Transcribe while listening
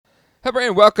Hello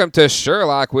and welcome to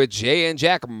Sherlock with Jay and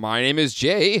Jack. My name is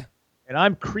Jay. And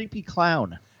I'm Creepy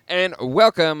Clown. And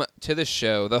welcome to the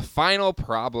show, the final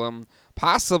problem,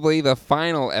 possibly the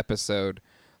final episode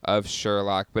of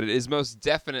Sherlock, but it is most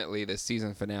definitely the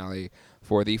season finale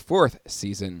for the 4th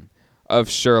season of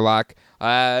Sherlock.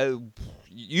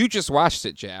 You just watched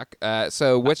it, Jack.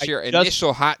 So what's your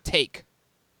initial hot take?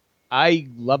 I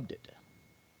loved it.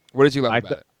 What did you love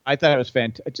about it? I thought it was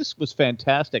it just was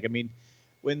fantastic. I mean,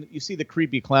 when you see the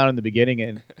creepy clown in the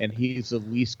beginning and he's the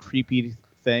least creepy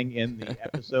thing in the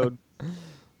episode. I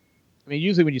mean,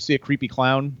 usually when you see a creepy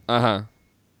clown,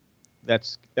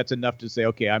 that's enough to say,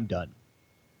 okay, I'm done.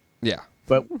 Yeah.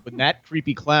 But when that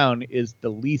creepy clown is the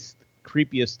least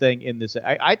creepiest thing in this,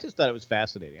 I just thought it was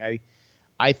fascinating.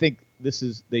 I think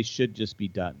they should just be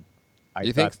done.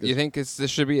 You think this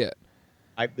should be it?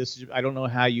 I don't know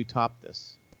how you top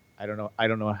this. I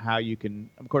don't know how you can.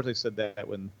 Of course, I said that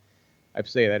when I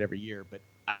say that every year, but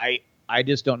I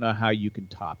just don't know how you can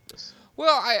top this.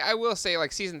 Well, I will say,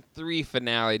 like, season 3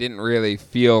 finale didn't really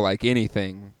feel like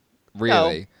anything,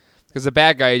 really, because the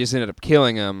bad guy just ended up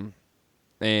killing him,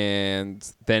 and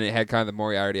then it had kind of the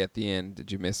Moriarty at the end.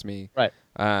 Did you miss me? Right.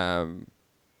 So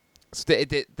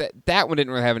that one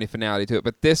didn't really have any finality to it,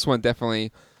 but this one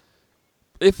definitely.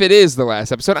 If it is the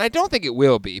last episode, I don't think it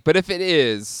will be, but if it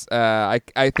is, I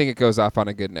think it goes off on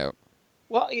a good note.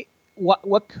 Well, what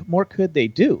more could they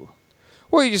do?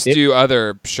 Well, you just do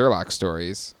other Sherlock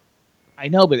stories. I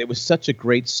know, but it was such a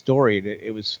great story.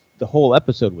 The whole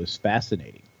episode was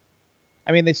fascinating.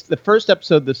 I mean, the first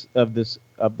episode of this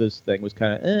thing was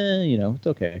kind of, it's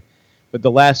okay, but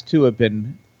the last two have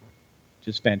been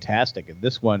just fantastic, and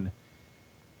this one,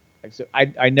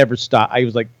 I never stopped. It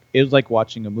was like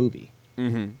watching a movie.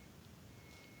 Mm-hmm.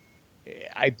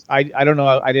 I don't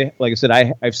know. Like I said,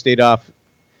 I've stayed off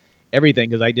everything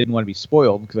because I didn't want to be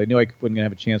spoiled because I knew I wasn't going to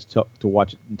have a chance to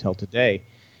watch it until today.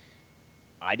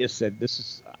 I just said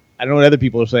I don't know what other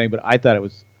people are saying, but I thought it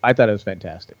was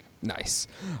fantastic. Nice.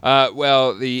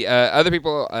 Well, the other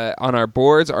people on our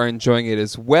boards are enjoying it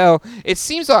as well. It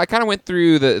seems like I kind of went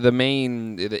through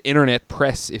the internet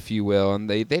press, if you will, and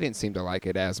they didn't seem to like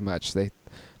it as much.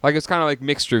 It's kind of like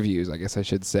mixed reviews, I guess I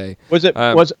should say. Is it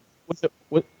wrong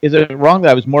that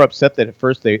I was more upset that at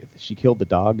first she killed the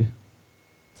dog?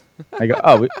 I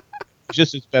go, it's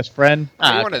just his best friend.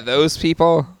 Are you one of those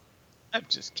people? I'm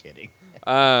just kidding.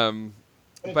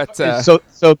 But so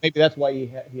maybe that's why he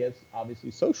has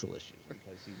obviously social issues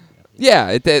because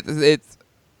yeah, it's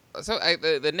so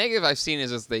the negative I've seen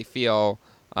is they feel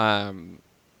it's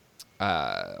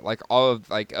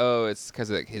because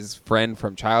his friend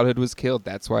from childhood was killed.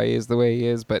 That's why he is the way he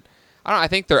is. But I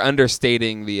think they're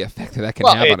understating the effect that can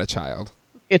have on a child.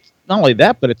 It's not only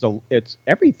that, but it's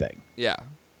everything. Yeah.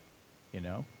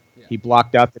 Yeah. He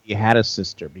blocked out that he had a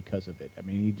sister because of it. I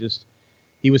mean,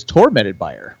 he was tormented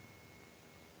by her.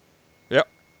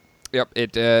 Yep.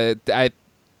 A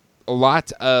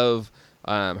lot of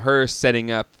her setting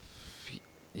up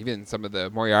even some of the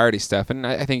Moriarty stuff, and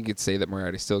I think you could say that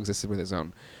Moriarty still existed with his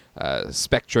own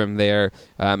spectrum there,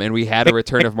 and we had a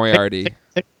return of Moriarty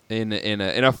in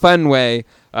a fun way.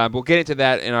 We'll get into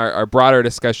that in our broader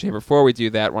discussion. Before we do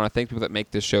that, I want to thank people that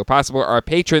make this show possible. Our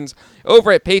patrons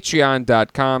over at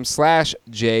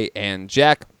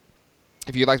patreon.com/JayandJack.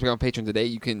 If you'd like to become a patron today,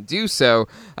 you can do so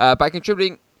by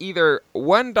contributing either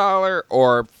 $1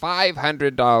 or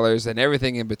 $500 and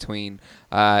everything in between.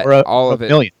 Or a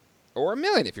million. Or $1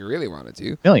 million if you really wanted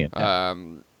to. Million.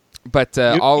 But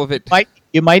all of it.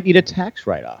 You might need a tax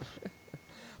write-off.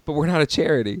 But we're not a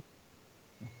charity.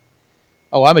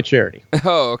 Oh, I'm a charity.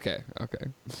 Oh, okay.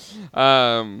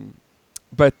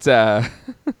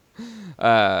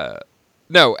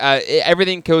 No,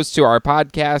 everything goes to our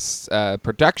podcasts,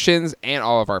 productions, and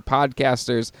all of our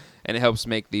podcasters, and it helps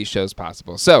make these shows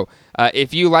possible. So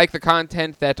if you like the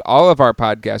content that all of our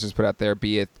podcasters put out there,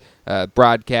 be it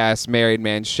Broadcast, Married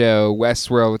Man Show,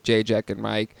 Westworld with Jay, Jack, and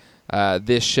Mike,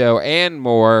 this show, and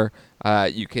more,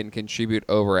 you can contribute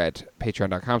over at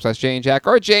patreon.com/JayandJack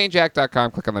or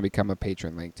jayandjack.com. Click on the Become a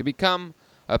Patron link to become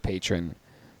a patron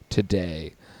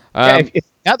today. Now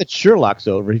that Sherlock's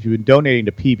over, if you've been donating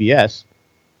to PBS,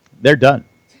 they're done.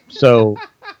 So,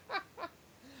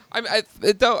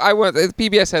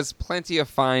 PBS has plenty of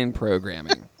fine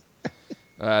programming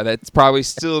that probably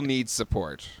still needs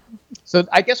support. So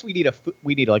I guess we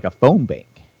need like a phone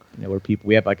bank, where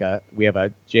we have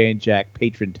a Jay and Jack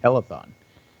patron telethon,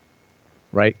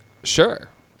 right? Sure,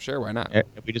 why not? If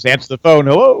we just answer the phone,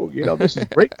 hello, this is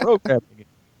great programming.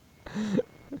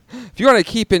 If you want to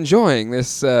keep enjoying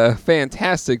this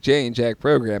fantastic Jay and Jack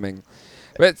programming,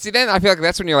 But see, then I feel like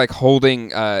that's when you're like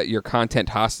holding your content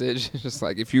hostage. Just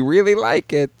like, if you really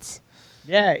like it.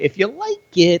 Yeah, if you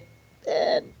like it,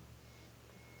 then.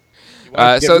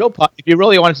 If you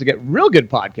really want us to get real good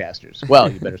podcasters,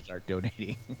 well, you better start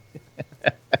donating.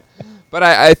 But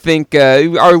I think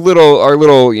our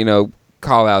little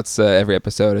call outs every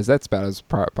episode that's about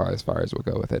probably as far as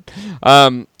we'll go with it.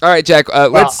 All right, Jack.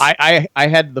 Let's. I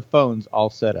had the phones all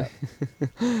set up.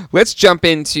 Let's jump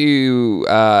into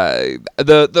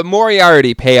the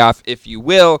Moriarty payoff, if you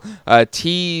will.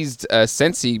 Teased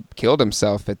since he killed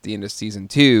himself at the end of season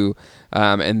 2.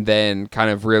 And then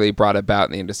kind of really brought about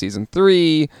in the end of season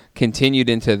 3, continued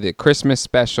into the Christmas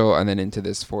special, and then into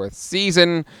this 4th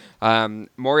season.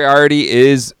 Moriarty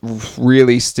is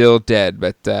really still dead,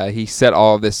 but he set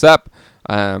all of this up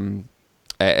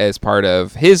as part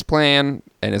of his plan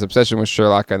and his obsession with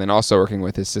Sherlock, and then also working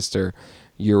with his sister,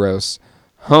 Euros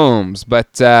Holmes.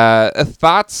 But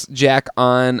thoughts, Jack,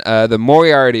 on the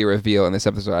Moriarty reveal in this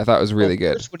episode? I thought it was really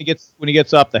good. First, when he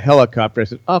gets off the helicopter, I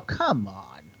said, "Oh, come on.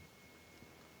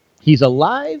 He's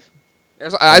alive?"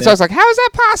 I was like, how is that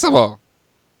possible?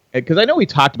 Because I know we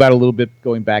talked about it a little bit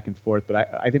going back and forth, but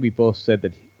I think we both said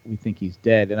that we think he's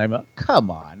dead. And I'm like,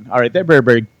 come on. All right, they're very,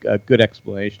 very good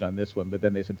explanation on this one. But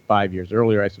then they said 5 years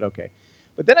earlier. I said, okay.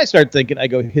 But then I started thinking, I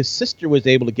go, his sister was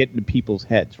able to get into people's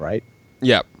heads, right?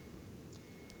 Yep.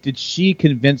 Did she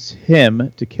convince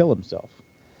him to kill himself?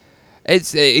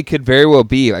 It could very well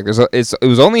be like it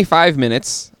was only 5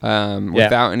 minutes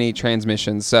without any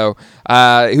transmissions, so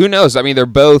who knows? I mean, they're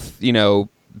both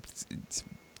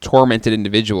tormented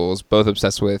individuals, both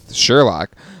obsessed with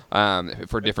Sherlock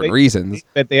for different reasons.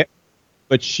 They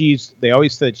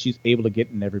always said she's able to get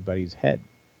in everybody's head.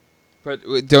 But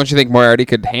don't you think Moriarty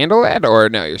could handle that, or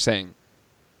no? You're saying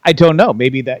I don't know.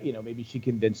 Maybe maybe she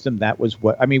convinced him that was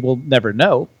what. I mean, we'll never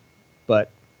know, but.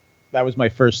 That was my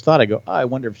first thought. I go, I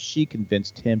wonder if she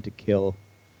convinced him to kill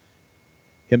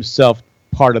himself,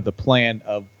 part of the plan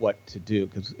of what to do,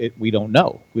 because we don't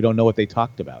know. We don't know what they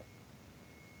talked about.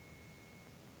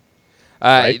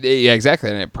 Right? Yeah,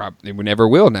 exactly. And we never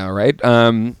will know, right?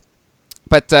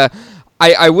 But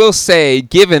I will say,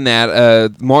 given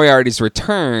that Moriarty's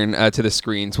return to the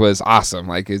screens was awesome.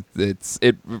 Like it's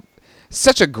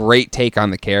such a great take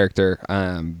on the character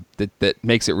that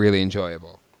makes it really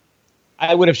enjoyable.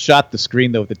 I would have shot the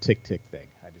screen, though, with the tick-tick thing.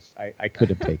 I could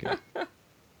have taken it.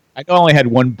 I know I only had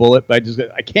one bullet, but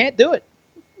I can't do it.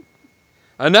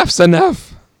 Enough's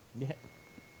enough. Yeah.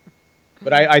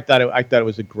 But I thought it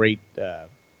was a great. I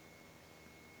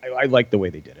liked the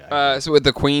way they did it. So with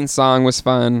the Queen song was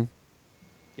fun.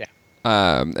 Yeah.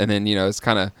 And then it's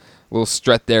kind of a little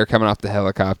strut there coming off the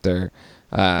helicopter.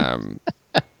 But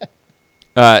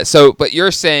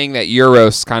you're saying that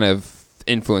Euros kind of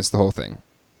influenced the whole thing.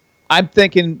 I'm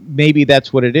thinking maybe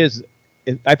that's what it is.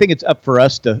 I think it's up for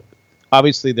us to.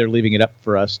 Obviously, they're leaving it up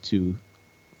for us to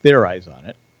theorize on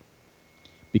it,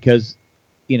 because,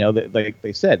 like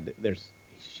they said,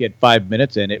 she had 5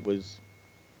 minutes, and it was.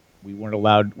 We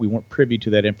weren't privy to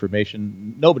that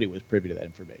information. Nobody was privy to that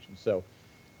information. So,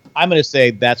 I'm going to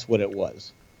say that's what it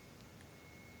was.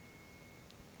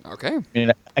 Okay. I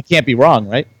mean, I can't be wrong,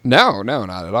 right? No, not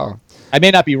at all. I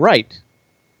may not be right,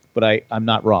 but I'm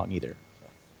not wrong either.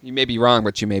 You may be wrong,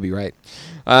 but you may be right.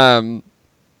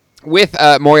 With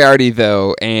Moriarty,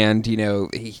 though, and,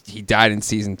 he died in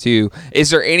season 2, is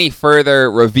there any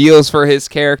further reveals for his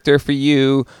character for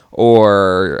you,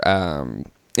 or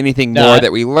anything more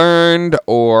that we learned,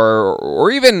 or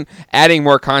even adding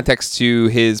more context to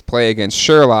his play against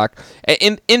Sherlock?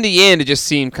 In the end, it just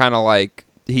seemed kind of like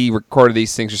he recorded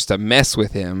these things just to mess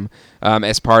with him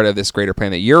as part of this greater plan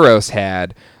that Euros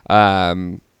had.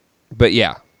 But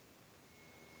yeah.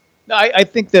 No, I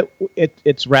think that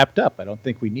it's wrapped up. I don't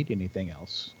think we need anything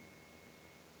else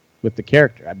with the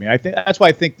character. I mean, I think that's why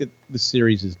I think that the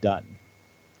series is done,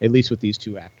 at least with these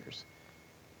two actors.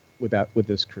 With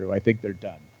this crew, I think they're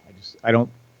done. I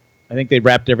think they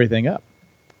wrapped everything up.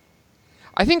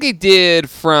 I think they did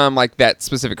from like that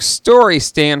specific story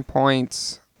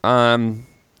standpoint. I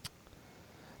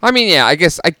mean, yeah, I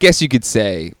guess you could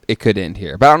say it could end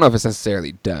here, but I don't know if it's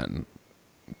necessarily done.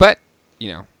 But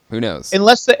who knows?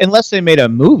 Unless they made a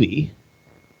movie.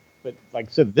 But like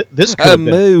I said, this could have been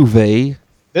movie.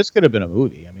 This could have been a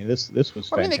movie. I mean, this was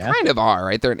fantastic. I mean, they kind of are,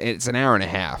 right? It's an hour and a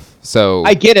half, so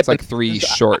I get it. It's like 3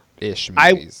 short-ish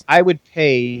movies. I would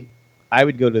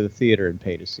go to the theater and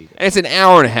pay to see it. And it's an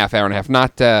hour and a half,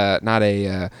 not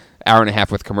a hour and a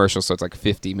half with commercials, so it's like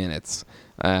 50 minutes.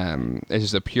 It's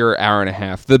just a pure hour and a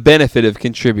half. The benefit of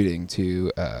contributing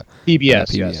to PBS.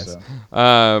 PBS.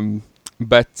 Yes.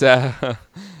 But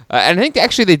And I think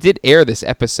actually they did air this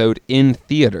episode in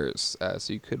theaters,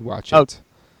 so you could watch it. Oh,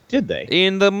 did they?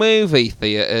 In the movie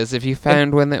theaters, if you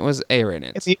found one that was airing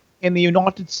it. In the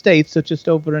United States, or just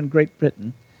over in Great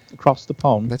Britain, across the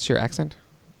pond. That's your accent?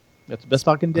 That's the best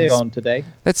I can do on today.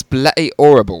 That's bloody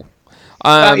horrible.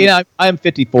 I'm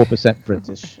 54%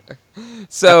 British.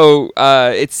 So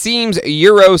it seems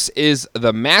Euros is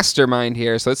the mastermind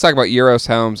here. So let's talk about Euros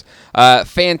Holmes.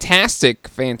 Fantastic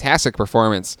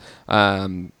performance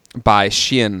by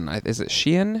Sheehan. Is it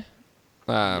Sheehan?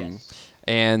 Yes.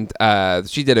 And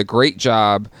she did a great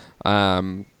job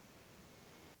and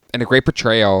a great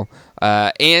portrayal.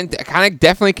 And kind of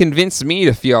definitely convinced me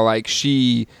to feel like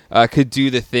she could do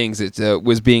the things that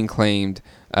was being claimed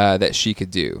that she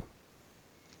could do.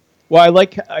 Well, I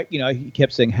like, he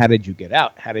kept saying, "How did you get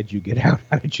out? How did you get out?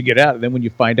 How did you get out?" And then when you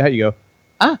find out, you go,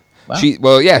 "Ah, wow."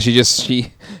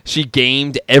 She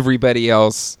gamed everybody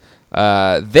else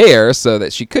there so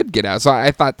that she could get out. So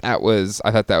I thought that was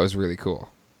really cool.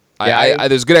 Yeah,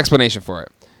 there's a good explanation for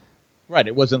it. Right.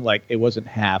 It wasn't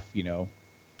half. It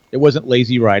wasn't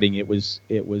lazy writing. It was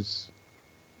it was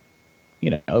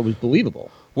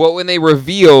believable. Well, when they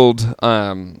revealed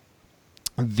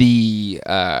the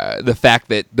fact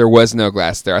that there was no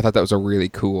glass there, I thought that was a really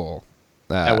cool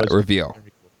reveal.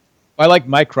 I like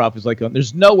Mycroft is like,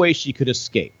 there's no way she could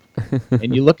escape.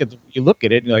 And you look at it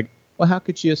and you're like, well, how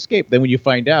could she escape? Then when you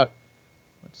find out,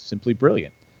 it's simply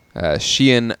brilliant.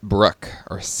 Sheehan Brook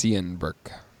or Cian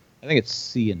Brook. I think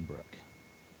it's Cian Brook.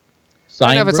 I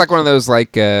don't know if it's like one of those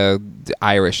like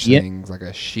Irish things, like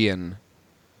a Sheehan.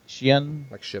 Sheehan?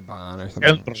 Like Shaban or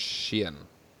something. Sheehan.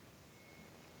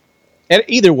 And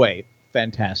either way,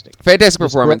 fantastic. Fantastic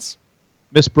performance.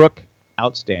 Miss Brooke,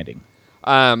 outstanding.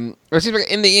 It seems like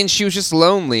in the end she was just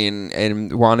lonely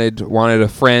and wanted a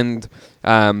friend,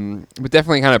 but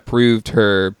definitely kind of proved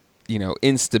her,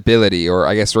 instability or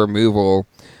I guess removal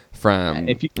from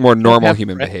more normal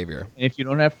human behavior. And if you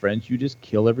don't have friends, you just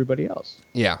kill everybody else.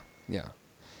 Yeah.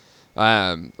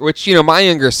 Which my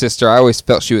younger sister, I always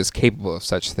felt she was capable of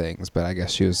such things, but I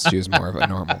guess she was more of a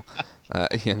normal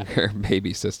younger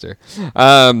baby sister.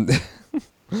 But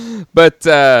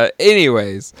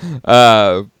anyways,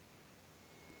 how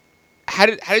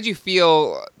did you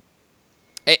feel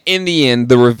in the end?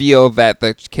 The reveal that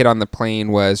the kid on the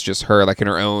plane was just her, like in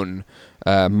her own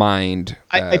mind.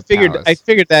 I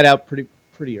figured that out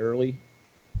pretty early.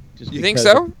 You think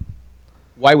so?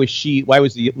 Why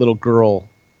was the little girl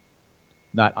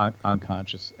not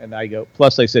unconscious? And I go.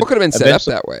 Plus, I said, what could have been set up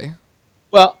that way?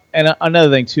 Well, and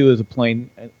another thing too is a plane.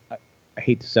 I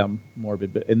hate to sound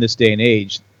morbid, but in this day and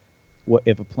age, what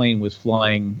if a plane was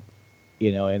flying,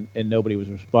 and nobody was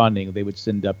responding, they would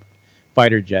send up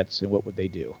fighter jets, and what would they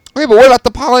do? Okay, but what about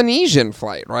the Polynesian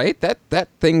flight? Right, that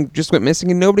thing just went missing,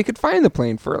 and nobody could find the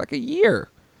plane for like a year.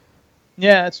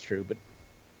 Yeah, that's true, but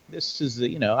this is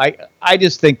I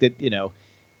just think that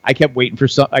I kept waiting for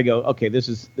some. I go, okay, this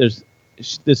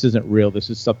isn't real. This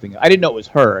is something. I didn't know it was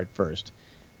her at first,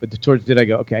 but towards the end I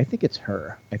go, okay, I think it's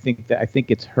her. I think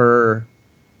it's her,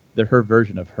 her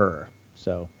version of her.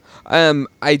 So,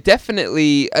 I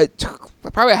definitely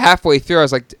probably halfway through I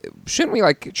was like, shouldn't we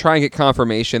like try and get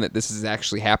confirmation that this is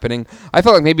actually happening? I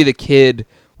felt like maybe the kid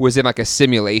was in like a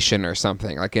simulation or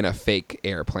something, like in a fake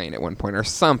airplane at one point or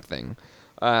something.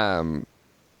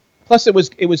 Plus, it was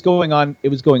going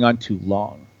on too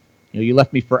long. You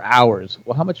left me for hours.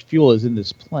 Well, how much fuel is in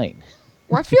this plane?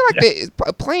 Well, I feel like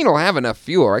a plane will have enough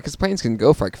fuel, right? Because planes can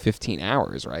go for like 15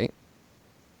 hours, right?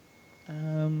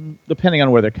 Depending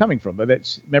on where they're coming from. But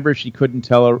remember, she couldn't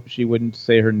tell her. She wouldn't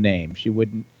say her name. She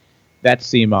wouldn't. That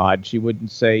seemed odd. She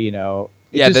wouldn't say, Yeah,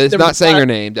 it's not saying her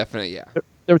name. Definitely, yeah.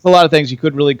 There was a lot of things you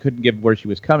couldn't give where she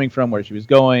was coming from, where she was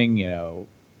going.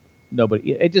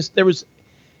 Nobody. It was.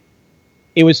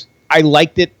 I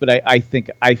liked it, but I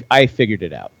think I figured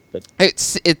it out. But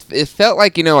it felt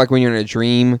like like when you're in a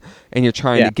dream and you're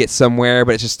trying to get somewhere,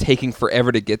 but it's just taking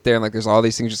forever to get there, and like there's all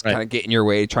these things just kind of get in your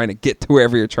way, trying to get to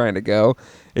wherever you're trying to go.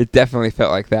 It definitely felt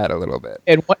like that a little bit.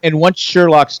 And once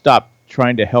Sherlock stopped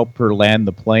trying to help her land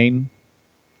the plane,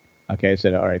 okay, I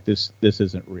said, all right, this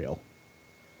isn't real.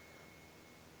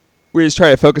 We just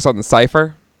try to focus on the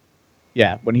cipher.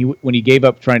 Yeah, when he gave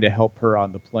up trying to help her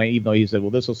on the plane, even though he said,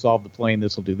 well, this will solve the plane,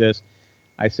 this will do this,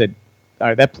 I said, all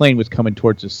right, that plane was coming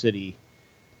towards the city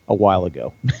a while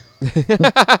ago. This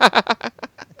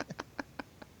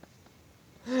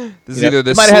is either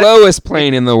the slowest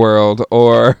plane in the world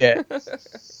or... Yeah,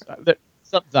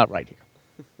 something's not right here.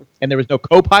 And there was no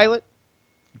co-pilot?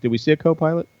 Did we see a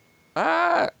co-pilot?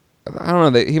 I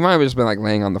don't know. He might have just been like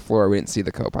laying on the floor. We didn't see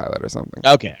the co-pilot or something.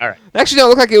 Okay, all right. Actually, no, it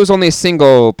looked like it was only a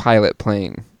single pilot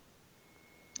plane.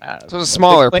 So it's a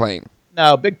smaller big plane.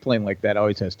 No, a big plane like that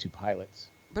always has two pilots.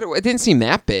 But it didn't seem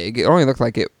that big. It only looked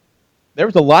like it. There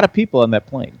was a lot of people on that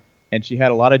plane, and she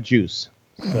had a lot of juice.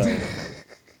 So.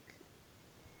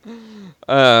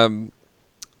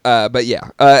 But yeah,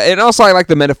 and also I like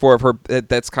the metaphor of her.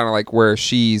 That's kind of like where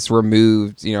she's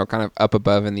removed, kind of up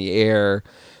above in the air,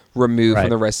 removed from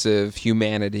the rest of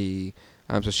humanity.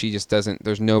 So she just doesn't.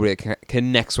 There's nobody that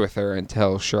connects with her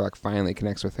until Sherlock finally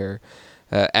connects with her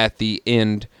at the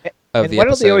end of the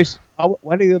episode.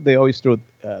 Why do they always throw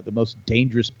the most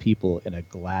dangerous people in a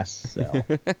glass cell?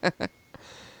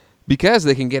 Because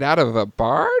they can get out of a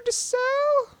barred cell.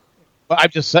 Well, I'm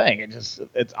just saying.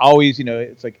 It's always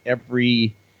it's like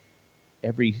every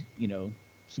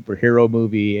superhero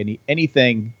movie,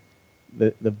 anything.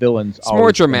 The villains. It's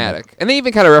more dramatic, and they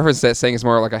even kind of reference that, saying it's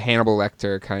more like a Hannibal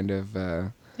Lecter kind of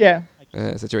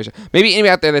situation. Maybe anybody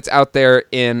out there that's out there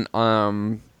in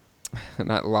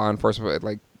not law enforcement, but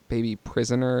like maybe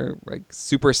prisoner, like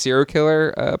super serial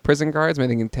killer prison guards.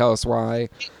 Maybe they can tell us why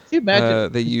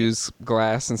they use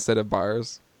glass instead of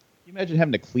bars. Can you imagine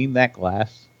having to clean that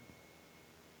glass?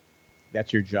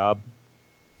 That's your job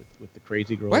with the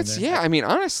crazy girl. What? Yeah, I mean,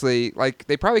 honestly, like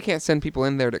they probably can't send people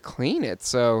in there to clean it,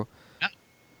 so.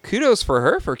 Kudos for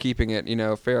her for keeping it,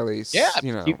 fairly. Yeah,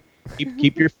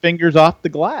 keep your fingers off the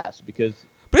glass because.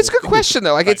 But it's a good question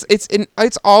though. Like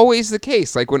it's always the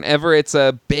case. Like whenever it's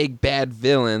a big bad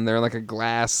villain, they're like a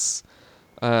glass.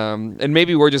 And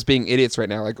maybe we're just being idiots right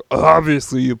now. Like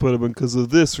obviously you put them in because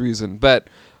of this reason, but.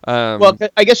 Well,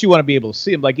 I guess you want to be able to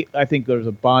see them. Like I think there was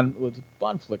a Bond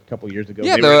flick a couple years ago.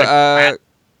 Yeah, the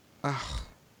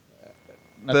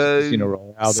Casino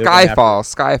Royale.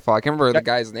 Skyfall. I can't remember the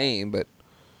guy's name, but.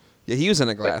 Yeah, he was in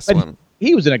a glass one.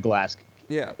 He was in a glass.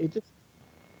 Yeah.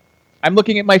 I'm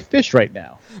looking at my fish right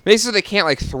now. Maybe so they can't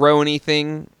like throw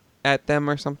anything at them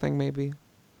or something. Maybe.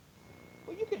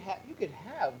 Well, you could have,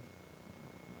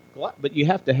 but you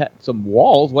have to have some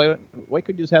walls. Why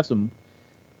couldn't you just have some,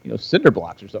 cinder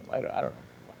blocks or something? I don't know.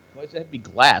 Why does it have to be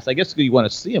glass? I guess you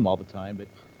want to see them all the time, but.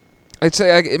 I'd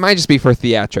say it might just be for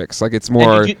theatrics. Like it's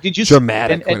more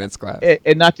dramatic when it's glass.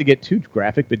 And not to get too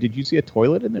graphic, but did you see a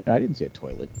toilet in there? I didn't see a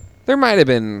toilet. There might have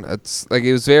been. It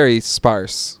was very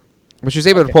sparse, but she was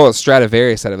able to pull a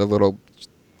Stradivarius out of a little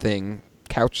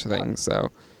couch thing. So,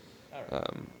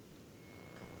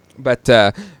 but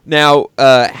now,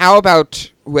 how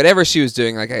about whatever she was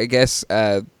doing? Like I guess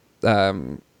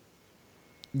getting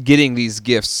these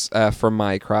gifts from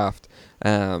Mycroft.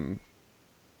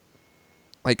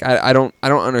 Like I don't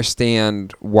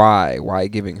understand why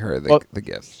giving her the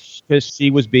gifts. Because she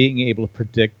was being able to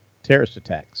predict terrorist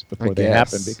attacks before they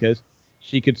happened. Because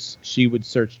she would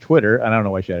search Twitter. I don't know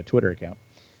why she had a Twitter account.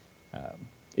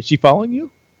 Is she following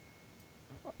you?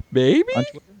 Maybe. On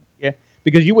Twitter? Yeah,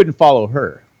 because you wouldn't follow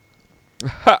her.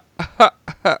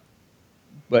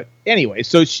 But anyway,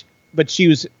 she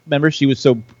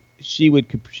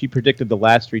predicted the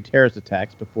last 3 terrorist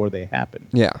attacks before they happened.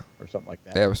 Yeah. Or something like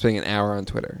that. Yeah, I was spending an hour on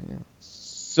Twitter. Yeah.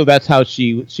 So that's how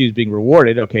she was being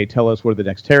rewarded. Okay, tell us where the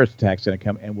next terrorist attack's going to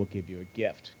come, and we'll give you a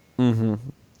gift. Mm-hmm.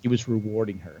 He was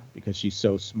rewarding her because she's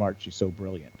so smart. She's so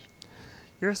brilliant.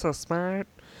 You're so smart.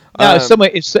 Now,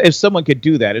 if someone could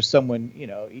do that, if someone,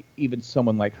 even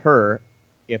someone like her,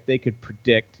 if they could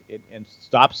predict and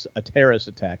stop a terrorist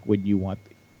attack when you want.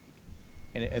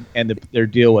 Their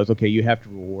deal was, okay, you have to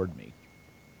reward me.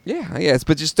 Yeah, yes,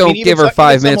 but just don't give her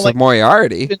 5 minutes with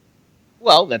Moriarty.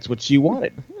 Well, that's what she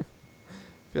wanted. I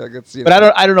feel like it's, but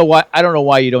I don't know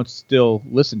why you don't still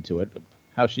listen to it.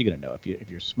 How's she gonna know if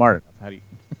you're smart enough? How do you?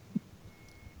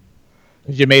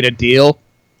 Because you made a deal.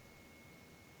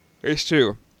 It's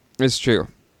true. But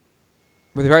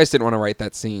the artist didn't want to write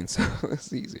that scene, so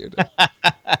it's easier to.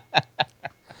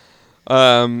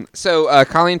 So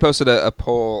Colleen posted a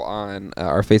poll on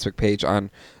our Facebook page on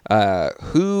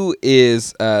who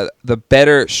is the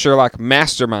better Sherlock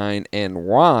mastermind and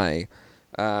why.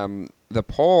 The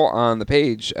poll on the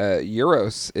page,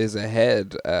 Euros is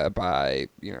ahead by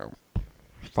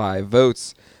 5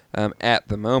 votes at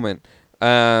the moment.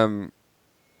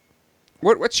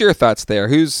 What's your thoughts there?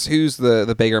 Who's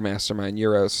the bigger mastermind,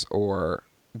 Euros or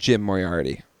Jim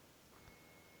Moriarty?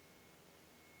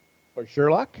 For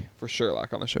Sherlock? For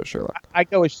Sherlock, on the show Sherlock. I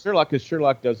go with Sherlock because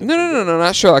Sherlock doesn't... No,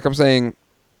 not Sherlock. I'm saying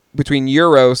between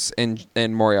Euros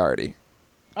and Moriarty.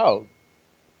 Oh.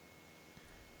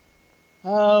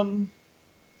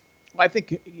 I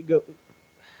think you go...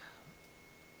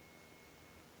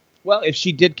 Well, if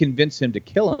she did convince him to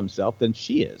kill himself, then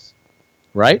she is.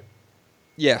 Right?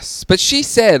 Yes, but she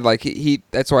said, like, he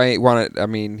that's why he wanted... I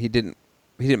mean, he didn't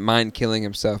mind killing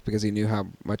himself because he knew how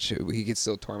much he could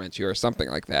still torment you or something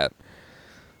like that.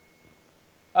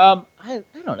 I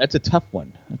don't know. That's a tough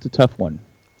one. That's a tough one.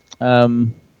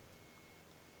 Um,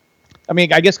 I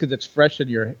mean, I guess because it's fresh in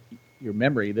your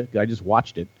memory. I just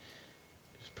watched it.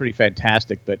 It's pretty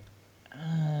fantastic. But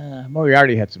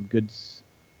Moriarty had some good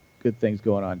things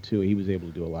going on too. He was able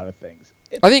to do a lot of things.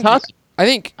 It's I think. toss. I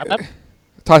think. I'm, I'm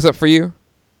Toss up for you.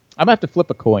 gonna have to flip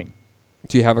a coin.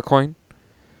 Do you have a coin?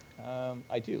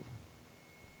 I do.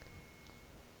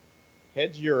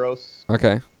 Heads Euros,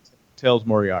 Okay. tails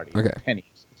Moriarty. Okay.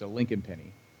 Pennies. It's a Lincoln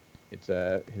penny. It's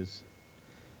his.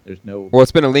 There's no. Well,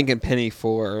 it's been a Lincoln penny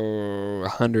for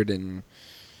 111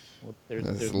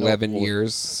 there's no hole,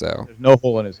 years. So. There's no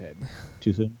hole in his head.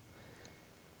 Too soon.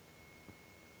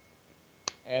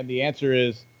 And the answer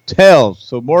is tails.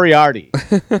 So Moriarty.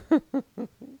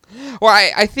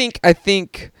 Well, I think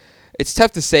it's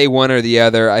tough to say one or the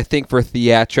other. I think for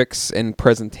theatrics and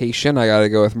presentation, I got to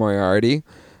go with Moriarty,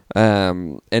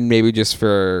 and maybe just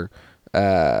for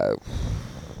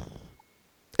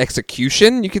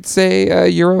execution, you could say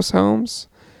Euros Holmes.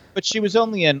 But she was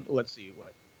only in, let's see,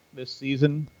 what, this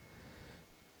season?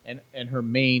 And her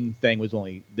main thing was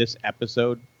only this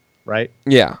episode, right?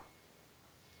 Yeah.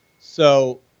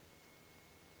 So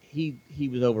he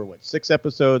was over, what, 6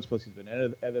 episodes, plus he's been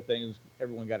in other things.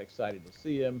 Everyone got excited to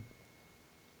see him.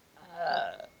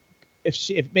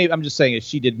 If maybe, I'm just saying, if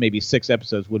she did maybe 6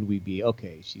 episodes, would we be,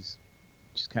 okay, she's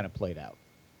kind of played out.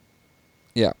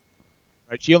 Yeah.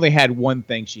 Right? She only had one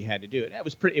thing she had to do. And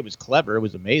it was clever. It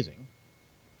was amazing.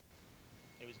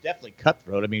 It was definitely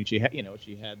cutthroat. I mean, she had the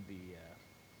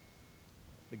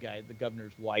guy, the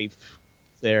governor's wife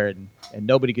there, and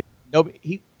nobody. All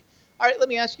right, let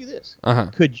me ask you this. Uh-huh.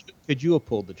 Could you have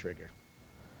pulled the trigger?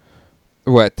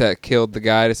 What, killed the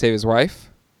guy to save his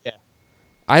wife? Yeah.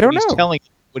 I don't know.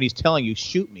 When he's telling you,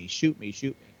 shoot me, shoot me,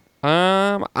 shoot me.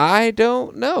 I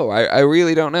don't know. I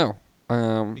really don't know.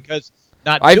 Because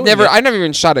I've never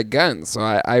even shot a gun, so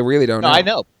I really don't know. I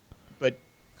know. But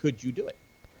could you do it?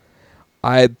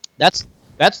 That's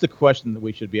the question that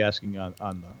we should be asking on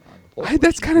the poll.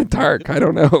 That's kind of dark. I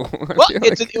don't know. Well,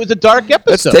 it was a dark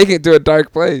episode. Let's take it to a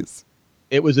dark place.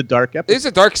 It was a dark episode. It was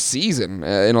a dark season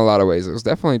in a lot of ways. It was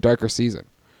definitely a darker season.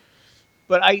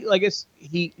 But I guess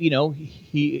he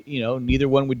neither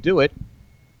one would do it,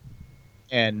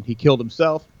 and he killed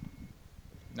himself.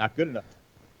 Not good enough.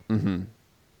 Mm-hmm.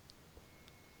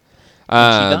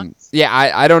 Yeah,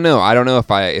 I don't know. I don't know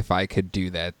if I could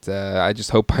do that. I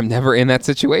just hope I'm never in that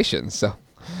situation. So,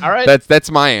 all right, that's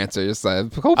my answer. Just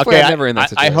hopefully okay, I'm never in that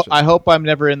situation. I hope I'm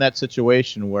never in that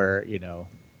situation where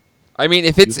I mean,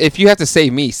 if you have to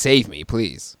save me,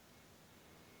 please.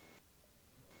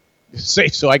 So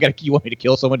you want me to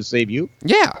kill someone to save you?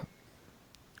 Yeah.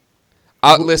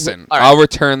 Listen, all right. I'll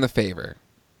return the favor.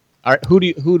 All right, who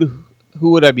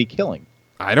would I be killing?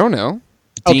 I don't know.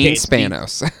 Okay, Dean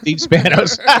Spanos. Dean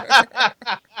Spanos.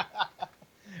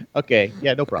 Okay,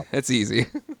 yeah, no problem. It's easy.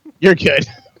 You're good.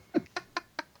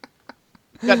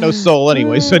 Got no soul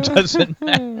anyway, so it doesn't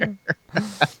matter.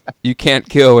 You can't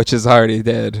kill which is already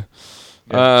dead.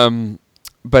 Yeah.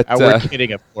 But we're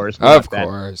kidding, of course. Of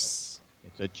course.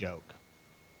 It's a joke.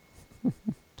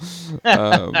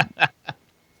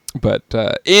 But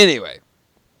anyway,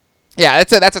 yeah,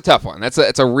 that's a tough one. That's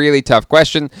a really tough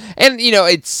question, and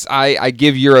I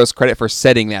give Euros credit for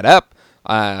setting that up,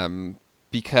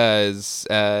 because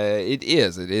it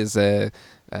is a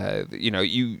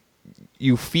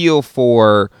you feel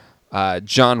for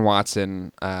John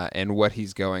Watson and what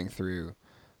he's going through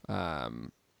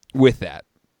with that.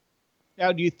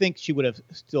 Now, do you think she would have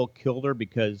still killed her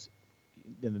because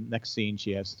in the next scene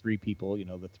she has 3 people,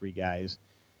 the 3 guys,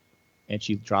 and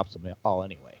she drops them all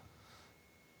anyway?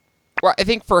 Well, I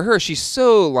think for her, she's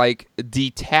so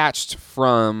detached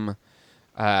from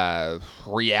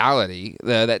reality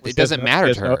that it doesn't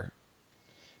matter to her.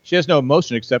 She has no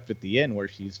emotion except at the end where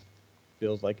she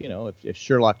feels like if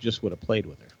Sherlock just would have played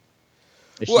with her.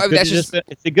 If she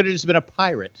could have just been a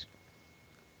pirate.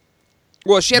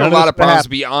 Well, she had a lot of problems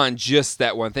beyond just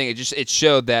that one thing. It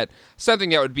showed that something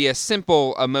that would be a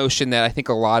simple emotion that I think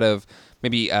a lot of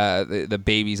maybe the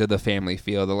babies of the family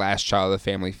feel, the last child of the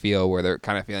family feel, where they're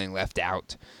kind of feeling left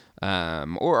out,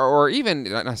 or even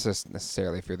not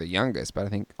necessarily if you're the youngest, but I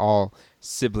think all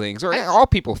siblings or all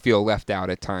people feel left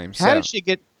out at times. How did she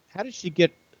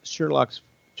get Sherlock's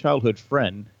childhood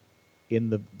friend in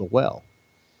the well?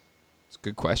 It's a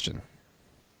good question.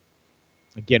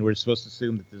 Again, we're supposed to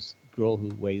assume that this girl who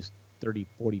weighs 30,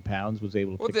 40 pounds was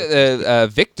able to pick up.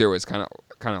 Victor was kind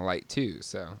of light too,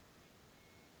 so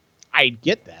I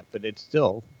get that, but it's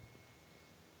still.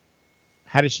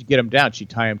 How did she get him down? She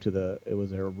tie him to it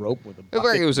was a rope with a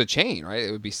bucket? It was a chain, right?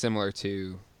 It would be similar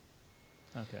to.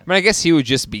 Okay. I mean, I guess he would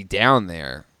just be down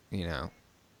there,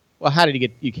 Well, how did he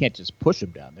get? You can't just push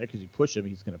him down there because you push him,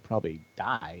 he's going to probably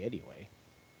die anyway.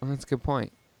 Well, that's a good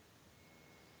point.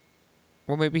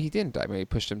 Well, maybe he didn't die. Maybe he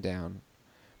pushed him down.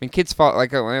 I mean, kids fall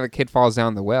like when a kid falls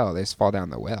down the well, they just fall down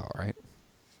the well, right?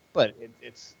 But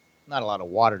it's not a lot of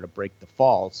water to break the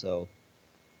fall, so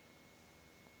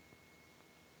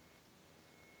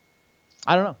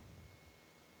I don't know.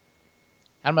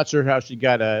 I'm not sure how she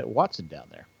got Watson down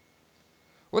there.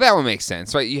 Well, that would make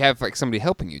sense, right? You have like somebody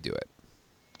helping you do it.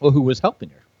 Well, who was helping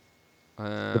her?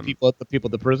 The Um, people at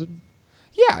the prison.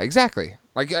 Yeah, exactly.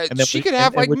 Like then she we- could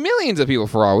have and like we- millions of people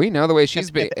for all we know. The way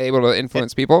she's able to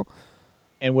influence people.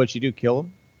 And what'd she do? Kill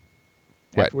them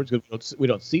What? afterwards? 'Cause we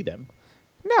don't see them.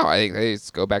 No, I think they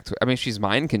just go back to. I mean, she's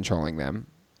mind controlling them.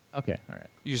 Okay, all right.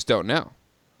 You just don't know.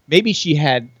 Maybe she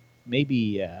had.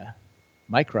 Maybe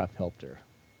Mycroft helped her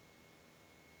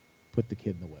put the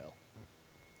kid in the well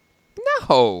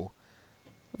No.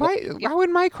 Why would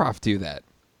Mycroft do that?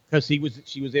 because she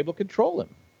was able to control him.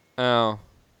 Oh.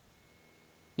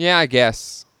 Yeah, I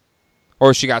guess.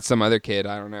 Or she got some other kid.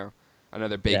 I don't know.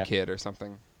 Another big Yeah. kid or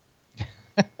something.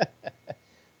 I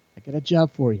got a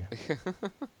job for you.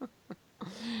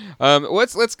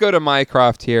 Let's go to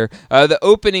Mycroft here. The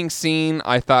opening scene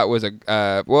I thought was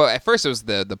well, at first it was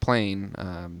the plane,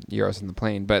 Euros in the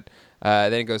plane, but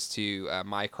then it goes to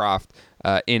Mycroft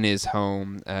in his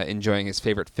home, enjoying his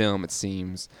favorite film, it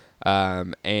seems,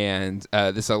 and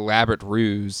this elaborate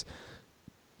ruse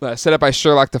set up by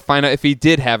Sherlock to find out if he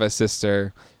did have a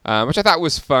sister, which I thought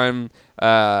was fun.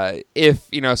 If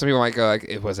some people might go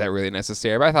like, "Was that really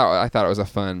necessary?" But I thought it was a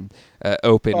fun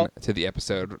open to the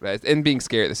episode and being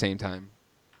scary at the same time.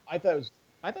 I thought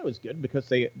it was good because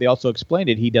they also explained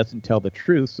it. He doesn't tell the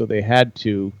truth, so they had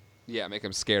to Yeah, make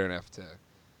him scared enough to.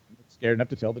 scared enough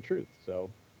to tell the truth. So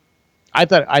I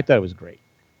thought it was great.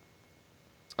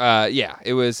 Yeah,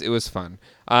 it was fun.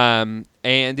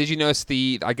 And did you notice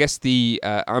the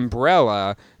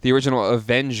Umbrella, the original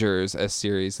Avengers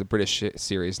series, the British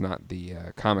series, not the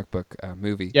comic book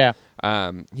movie. Yeah.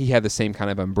 He had the same kind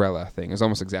of umbrella thing. It was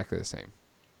almost exactly the same.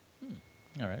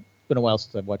 All right. It's been a while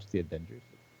since I've watched the Avengers.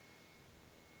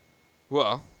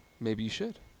 Well, maybe you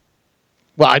should.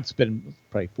 Well, it's been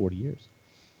probably 40 years.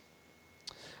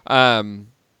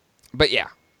 But yeah.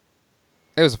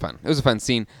 It was a fun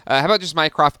scene. How about just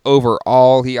Mycroft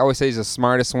overall? He always says he's the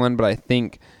smartest one, but I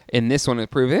think in this one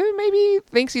it proved maybe he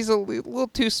thinks he's a little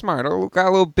too smart, or got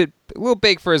a little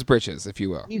big for his britches, if you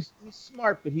will. He's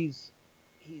smart, but he's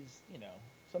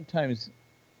sometimes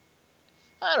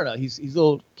I don't know. He's a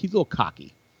little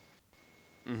cocky.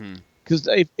 Mm-hmm. Because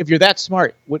if you're that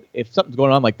smart, if something's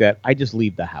going on like that? I just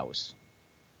leave the house.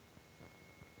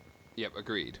 Yep,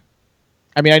 agreed.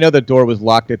 I mean, I know the door was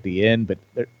locked at the end, but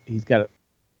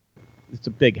it's a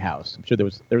big house. I'm sure there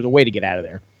was a way to get out of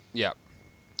there. Yep.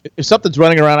 If something's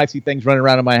running around, I see things running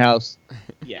around in my house.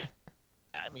 Yeah.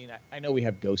 I mean, I know we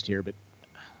have ghosts here, but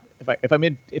if I'm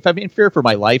in fear for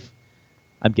my life,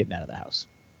 I'm getting out of the house.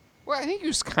 Well, I think he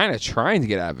was kind of trying to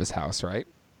get out of his house, right?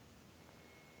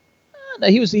 No,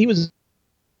 he was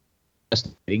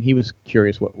investigating. He was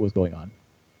curious what was going on.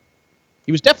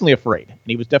 He was definitely afraid, and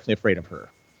he was definitely afraid of her,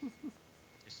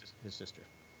 his sister,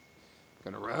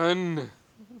 Gonna run.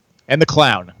 and the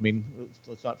clown. I mean,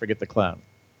 let's not forget the clown.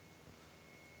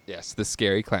 Yes, the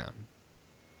scary clown.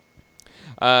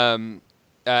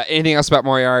 Anything else about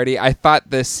Moriarty? I thought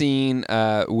the scene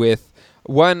with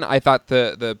one. I thought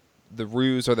the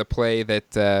ruse or the play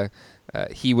that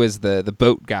he was the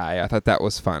boat guy. I thought that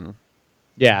was fun.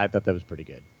 Yeah, I thought that was pretty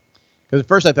good. Because at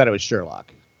first I thought it was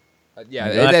Sherlock.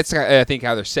 That's I think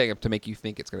how they're setting up to make you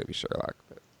think it's going to be Sherlock.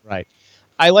 But. Right.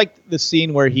 I liked the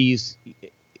scene where he's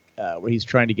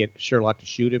trying to get Sherlock to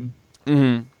shoot him, Mm-hmm.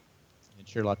 and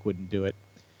Sherlock wouldn't do it.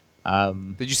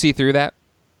 Did you see through that?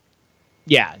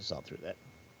 Yeah, I saw through that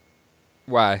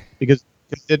Why? because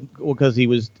he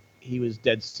was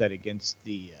dead set against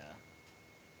the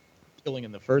killing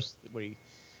in the first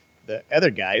the other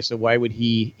guy. So why would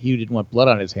he didn't want blood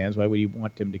on his hands? Why would he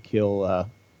want him to kill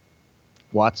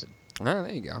Watson? Oh,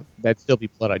 there you go. That'd still be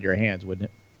blood on your hands, wouldn't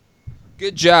it?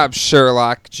 Good job,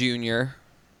 Sherlock Jr.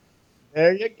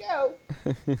 There you go.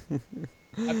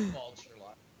 I'm called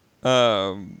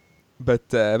Sherlock.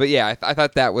 But yeah, I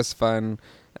thought that was fun.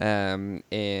 And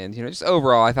just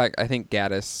overall, I think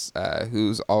Gaddis,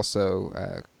 who's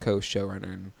also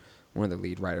co-showrunner and one of the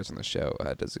lead writers on the show,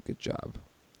 does a good job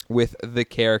with the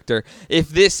character. If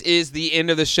this is the end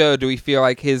of the show, do we feel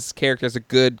like his character is a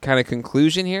good kind of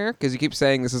conclusion here? Because you keep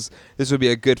saying this would be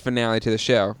a good finale to the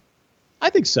show. I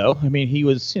think so. I mean, he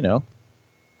was,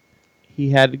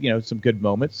 he had, some good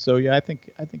moments. So yeah, I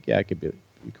think yeah, it could be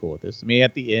be cool with this. I mean,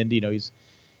 at the end,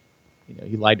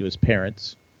 he lied to his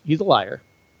parents. He's a liar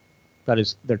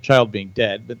about their child being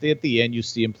dead. But at the end, you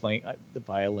see him playing the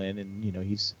violin, and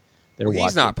he's there. Well,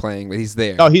 he's not playing, but he's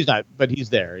there. No, he's not. But he's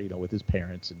there, with his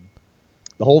parents, and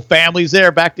the whole family's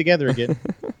there, back together again.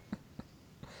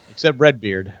 Except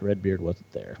Redbeard. Redbeard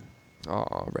wasn't there.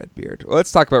 Oh, Redbeard. Well,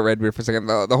 let's talk about Redbeard for a second.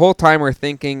 The whole time we're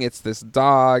thinking it's this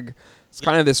dog. It's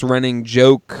kind of this running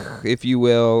joke, if you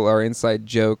will, or inside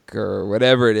joke, or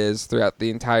whatever it is throughout the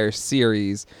entire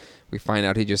series. We find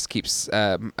out he just keeps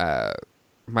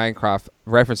Minecraft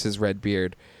references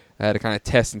Redbeard to kind of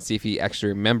test and see if he actually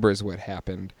remembers what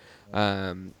happened.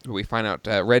 We find out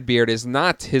Redbeard is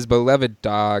not his beloved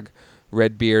dog.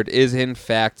 Redbeard is, in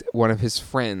fact, one of his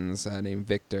friends named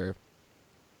Victor,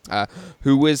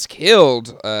 who was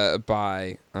killed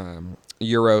by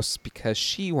Euros because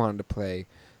she wanted to play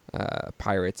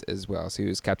pirates as well. So he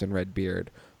was Captain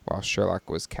Redbeard, while Sherlock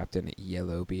was Captain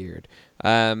Yellowbeard.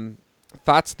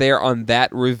 Thoughts there on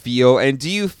that reveal? And do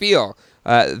you feel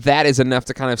that is enough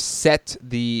to kind of set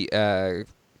the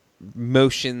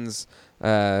motions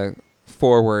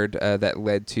forward that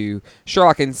led to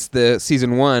Sherlock in the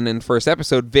season 1 and first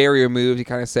episode very removed? He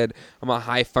kind of said, I'm a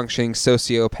high functioning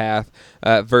sociopath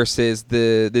versus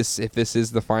if this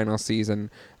is the final season,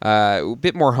 a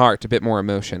bit more heart, a bit more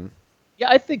emotion. Yeah,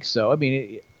 I think so. I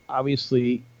mean,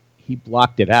 obviously he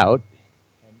blocked it out,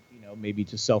 and maybe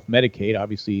to self-medicate.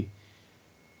 Obviously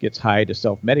gets high to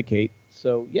self-medicate.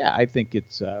 So yeah, I think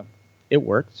it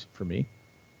worked for me.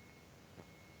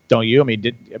 Don't you? I mean,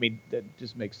 that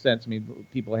just makes sense. I mean,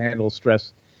 people handle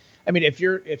stress. I mean, if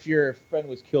your friend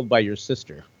was killed by your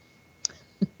sister,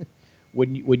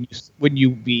 wouldn't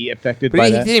you be affected by that? But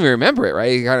he didn't even remember it,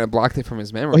 right? He kind of blocked it from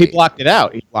his memory. Well, he blocked it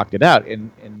out.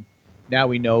 And now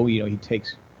we know. He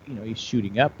takes. He's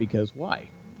shooting up because why?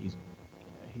 He's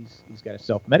got to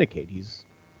self-medicate. He's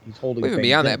holding. Even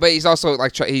beyond that, but he's also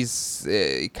like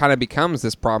he kind of becomes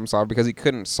this problem solver because he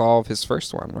couldn't solve his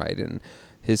first one, right? And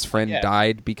his friend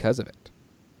died because of it.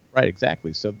 Right,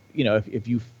 exactly. So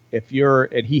if you're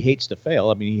and he hates to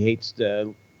fail. I mean, he hates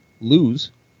to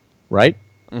lose, right?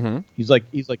 Mm-hmm. He's like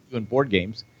doing board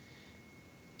games.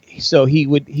 So you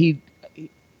could.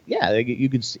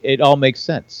 It all makes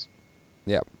sense.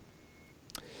 Yep.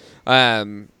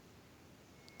 How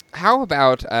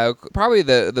about probably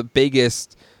the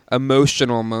biggest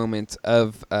emotional moment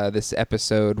of this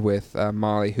episode with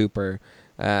Molly Hooper?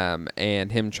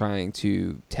 And him trying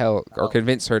to tell or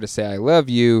convince her to say "I love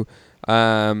you."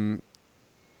 A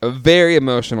very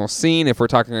emotional scene. If we're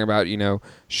talking about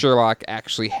Sherlock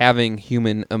actually having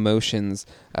human emotions,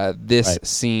 this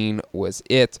scene was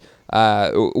it.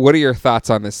 What are your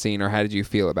thoughts on this scene, or how did you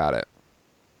feel about it?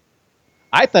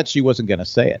 I thought she wasn't going to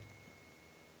say it.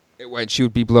 When she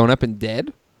would be blown up and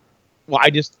dead. Well,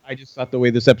 I just thought the way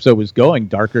this episode was going,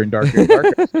 darker and darker and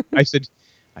darker. I said,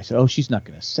 oh, she's not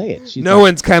going to say it. No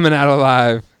one's coming out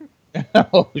alive.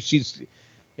 Oh, she's,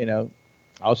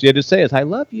 all she had to say is, I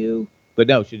love you. But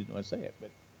no, she didn't want to say it.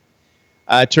 But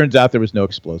it turns out there was no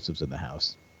explosives in the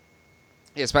house.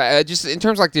 Yes, but just in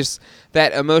terms of just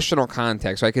that emotional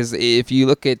context, right? Because if you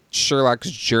look at Sherlock's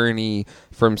journey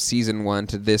from season 1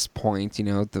 to this point, it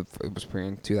was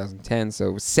in 2010,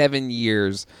 so 7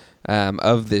 years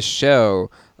of this show.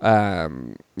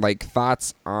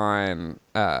 Thoughts on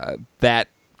that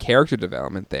character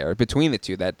development there between the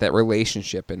two, that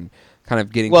relationship and kind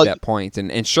of getting to that point.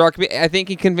 And Sherlock, I think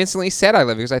he convincingly said I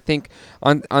love you, because I think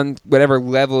on whatever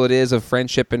level it is of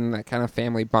friendship and that kind of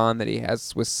family bond that he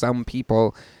has with some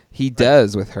people, he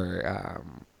does with her.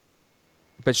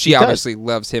 But she obviously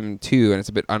loves him too, and it's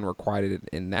a bit unrequited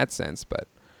in that sense. But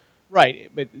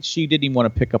right, but she didn't even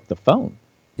want to pick up the phone.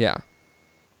 Yeah.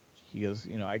 He goes,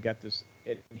 I got this.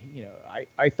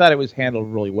 I thought it was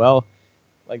handled really well.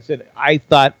 Like I said, I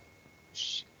thought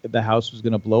the house was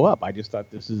going to blow up. I just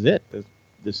thought this is it.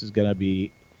 This is going to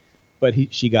be. But he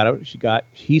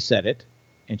said it,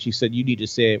 and she said, you need to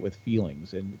say it with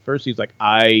feelings. And first he's like,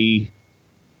 I.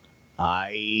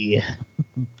 Then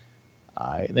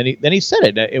he said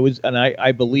it. It was, and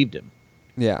I believed him.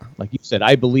 Yeah, like you said,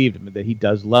 I believed him that he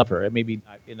does love her. Maybe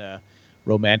not in a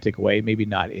romantic way. Maybe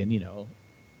not in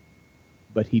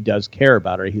but he does care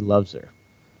about her. He loves her.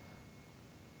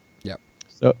 Yep.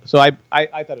 So I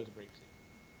thought it was a great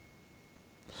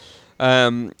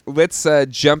scene. Let's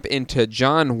jump into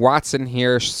John Watson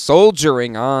here,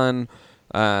 soldiering on.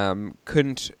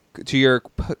 Couldn't, to your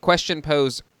question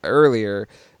posed earlier,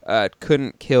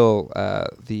 couldn't kill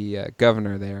the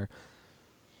governor there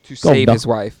to save his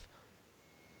wife.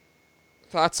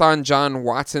 Thoughts on John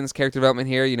Watson's character development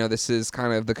here? This is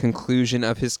kind of the conclusion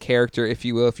of his character, if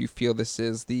you will, if you feel this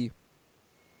is the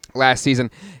last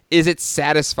season. Is it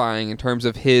satisfying in terms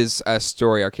of his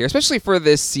story arc here, especially for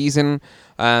this season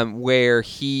where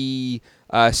he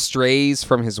strays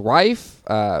from his wife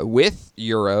with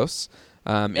Euros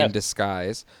in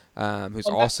disguise, who's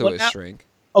also a shrink.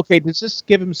 Okay, does this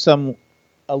give him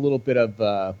a little bit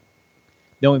of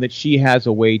knowing that she has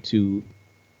a way to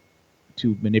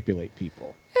manipulate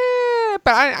people?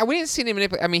 But we didn't see him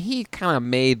manipulate. I mean, he kind of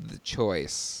made the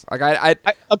choice. Like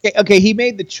okay, he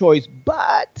made the choice,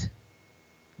 but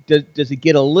does he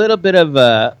get a little bit of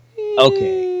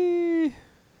okay?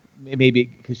 Maybe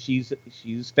because she's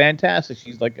fantastic.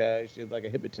 She's like a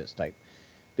hypnotist type.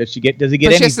 Does he get? But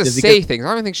any? She has to say things.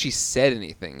 I don't think she said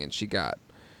anything, and she got.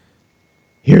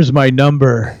 Here's my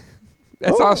number.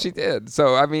 That's all she did.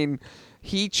 So I mean.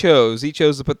 He chose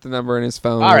to put the number in his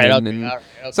phone. All right, okay.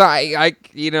 So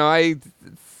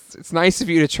it's nice of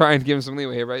you to try and give him some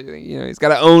leeway here, but he's got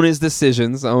to own his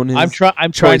decisions, own his. I'm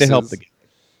trying to help the guy.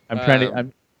 I'm trying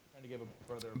to give him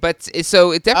further. But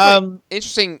so it definitely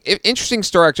interesting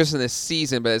story arc just in this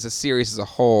season, but as a series as a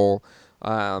whole,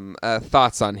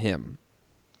 thoughts on him.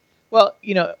 Well,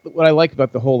 what I like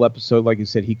about the whole episode, like you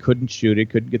said, he couldn't shoot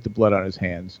it, couldn't get the blood on his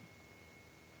hands.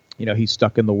 He's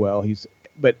stuck in the well.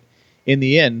 But in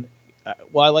the end,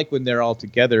 I like when they're all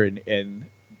together and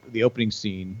the opening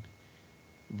scene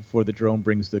before the drone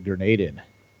brings the grenade in,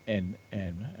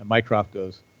 and Mycroft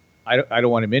goes, I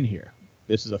don't want him in here.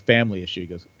 This is a family issue. He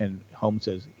goes, and Holmes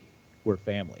says, we're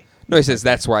family. No, he says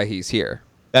that's why he's here.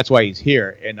 That's why he's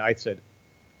here. And I said,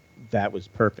 that was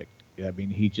perfect. I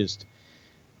mean,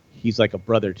 he's like a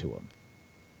brother to him,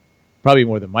 probably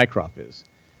more than Mycroft is.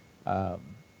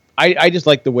 I just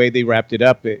like the way they wrapped it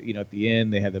up. At the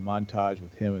end, they had the montage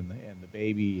with him and the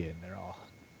baby, and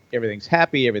everything's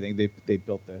happy. Everything they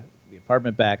built the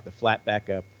apartment back, the flat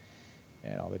back up,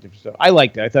 and all the different stuff. I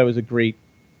liked it. I thought it was a great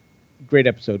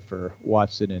episode for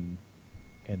Watson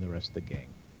and the rest of the gang.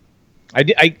 I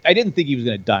didn't think he was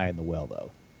going to die in the well,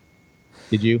 though.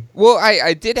 Did you? Well,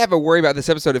 I did have a worry about this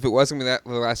episode. If it wasn't the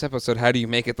last episode, how do you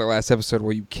make it the last episode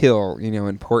where you kill,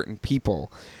 important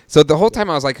people? So the whole time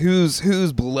I was like,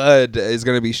 whose blood is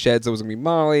going to be shed? So was it going to be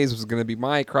Molly's? Was it going to be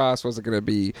Mycroft's? Was it going to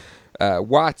be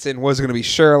Watson? Was it going to be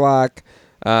Sherlock?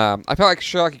 I felt like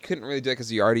Sherlock, he couldn't really do it because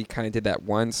he already kind of did that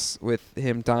once with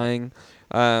him dying.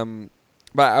 But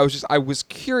I was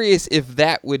curious if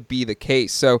that would be the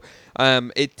case. So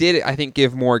it did, I think,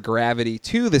 give more gravity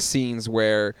to the scenes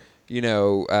where he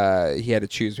had to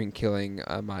choose between killing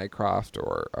Mycroft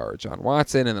or John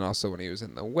Watson, and then also when he was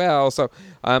in the well. So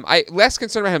I less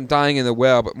concerned about him dying in the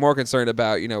well, but more concerned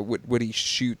about would he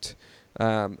shoot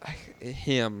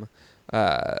him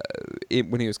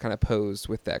when he was kind of posed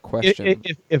with that question.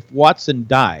 If Watson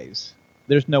dies,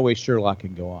 there's no way Sherlock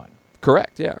can go on.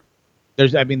 Correct. Yeah.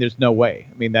 There's no way.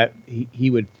 I mean that he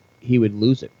would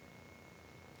lose it.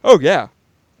 Oh yeah.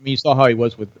 I mean, you saw how he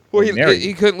was with Mary.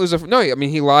 He couldn't lose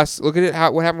he lost. Look at it.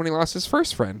 What happened when he lost his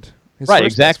first friend? Right,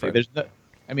 exactly. There's no.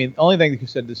 I mean, the only thing that you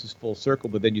said this is full circle,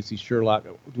 but then you see Sherlock.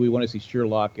 Do we want to see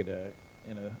Sherlock in a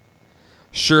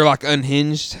Sherlock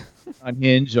unhinged,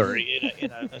 or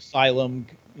in an asylum?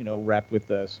 Wrapped with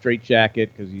a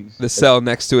straitjacket because he's the cell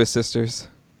next to his sister's.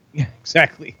 Yeah,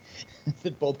 exactly.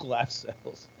 Both glass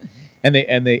cells, and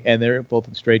they're both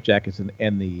in straitjackets,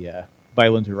 and the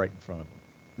violins are right in front of them.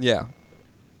 Yeah.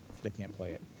 They can't play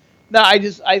it. No, I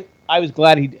was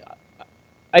glad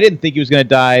I didn't think he was going to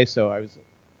die, so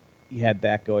he had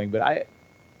that going. But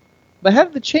how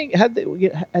did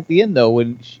at the end though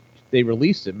when they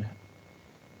released him?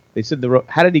 They said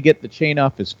how did he get the chain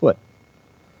off his foot?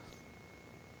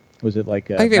 Was it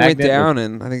like I think they went down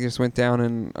and I think they just went down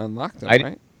and unlocked him,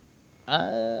 right?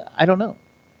 I don't know.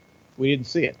 We didn't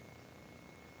see it.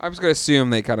 I was going to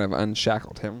assume they kind of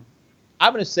unshackled him.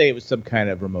 I'm going to say it was some kind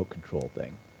of remote control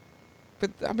thing.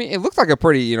 But I mean, it looked like a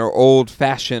pretty,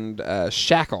 old-fashioned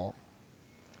shackle.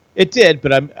 It did,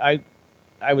 but I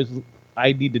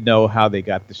need to know how they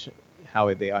got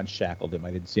how they unshackled him.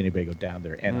 I didn't see anybody go down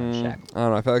there and unshackle. I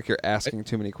don't know. I feel like you're asking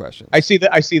too many questions. I see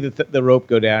the rope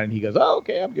go down, and he goes, "Oh,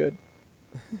 okay, I'm good."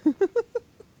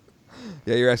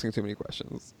 Yeah, you're asking too many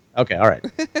questions. Okay, all right.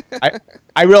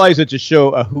 I realize it's a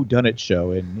whodunit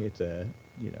show, and it's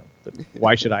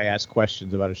why should I ask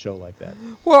questions about a show like that?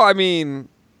 Well, I mean,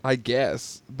 I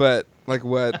guess, but like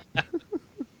what? But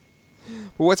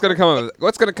what's gonna come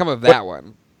of that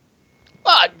one?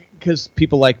 Because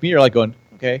people like me are like going,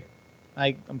 okay,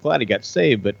 I'm glad he got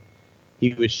saved, but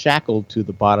he was shackled to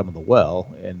the bottom of the well,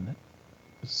 and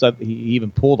he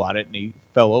even pulled on it, and he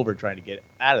fell over trying to get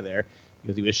out of there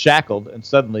because he was shackled, and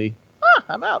suddenly,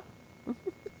 I'm out.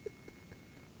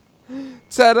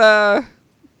 Ta-da!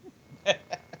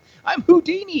 I'm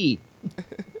Houdini.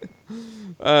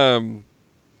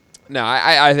 No,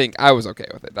 I think I was okay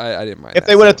with it. I didn't mind If that,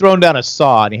 they would have so. thrown down a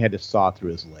saw and he had to saw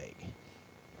through his leg.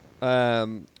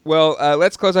 Well,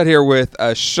 let's close out here with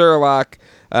Sherlock,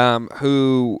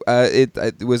 who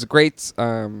it was a great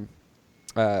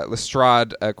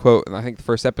Lestrade quote, and I think the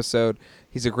first episode,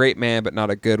 he's a great man, but not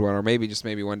a good one, or maybe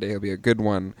one day he'll be a good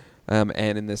one.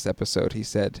 And in this episode, he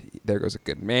said, "There goes a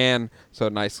good man." So a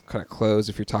nice kind of close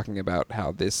if you're talking about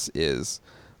how this is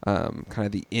kind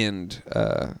of the end.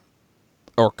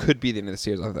 Or could be the end of the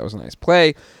series. I thought that was a nice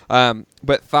play.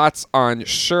 But thoughts on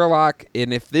Sherlock,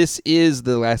 and if this is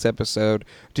the last episode,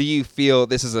 do you feel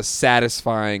this is a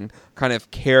satisfying kind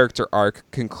of character arc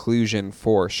conclusion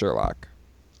for Sherlock?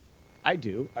 I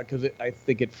do, because I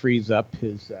think it frees up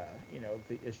his,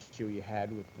 the issue he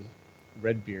had with the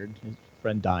Redbeard, his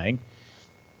friend dying,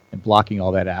 and blocking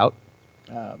all that out.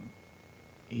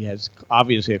 He has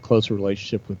obviously a closer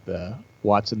relationship with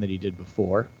Watson than he did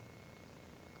before.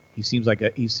 He seems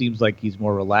like he's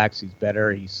more relaxed. He's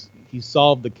better. He's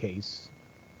solved the case.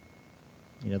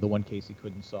 The one case he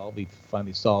couldn't solve, he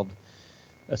finally solved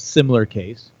a similar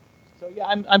case. So yeah,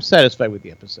 I'm satisfied with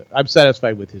the episode. I'm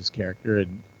satisfied with his character,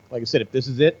 and like I said, if this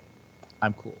is it,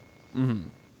 I'm cool. Mm-hmm.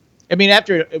 I mean,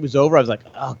 after it was over, I was like,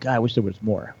 oh god, I wish there was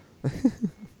more.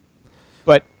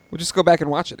 But we'll just go back and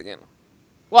watch it again.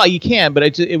 Well, you can,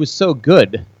 but it was so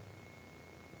good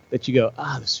that you go,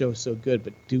 the show is so good,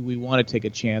 but do we want to take a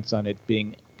chance on it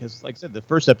being? Because, like I said, the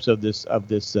first episode of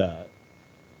this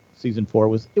season 4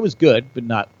 was good, but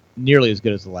not nearly as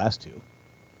good as the last two.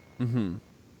 Mm-hmm.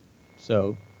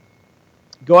 So,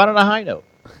 go out on a high note.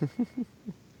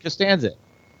 Costanza,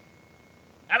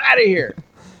 I'm out of here.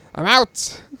 I'm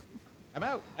out. I'm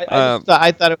out.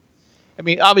 I thought. I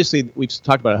mean, obviously, we've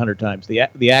talked about it 100 times.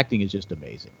 The acting is just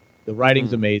amazing. The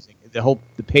writing's amazing.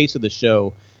 The pace of the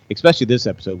show, especially this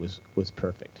episode, was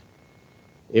perfect.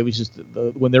 It was just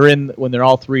when they're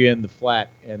all three in the flat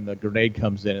and the grenade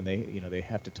comes in and they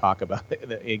have to talk about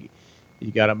it.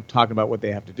 You got them talking about what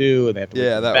they have to do and they have to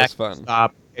that was fun.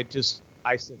 Stop.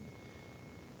 I said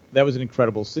that was an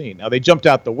incredible scene. Now they jumped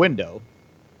out the window,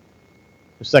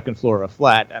 the second floor of a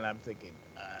flat, and I'm thinking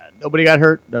nobody got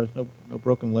hurt. There was no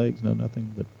broken legs, no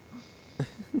nothing. But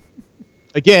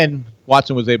again,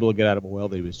 Watson was able to get out of a well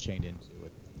that he was chained into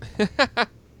it.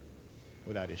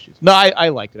 Without issues. No, I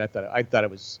liked it. I thought it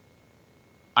was.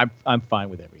 I'm fine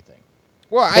with everything.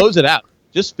 Well, close it out.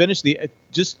 Just finish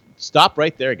just stop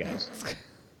right there, guys.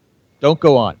 Don't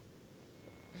go on.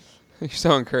 You're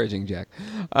so encouraging, Jack.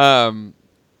 No,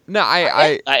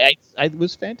 I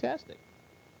was fantastic.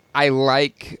 I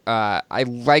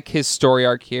like his story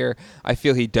arc here. I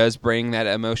feel he does bring that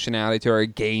emotionality to her,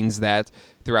 gains that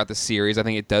throughout the series. I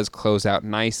think it does close out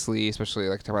nicely, especially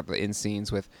like talk about the end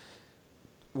scenes with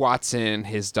Watson,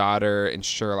 his daughter, and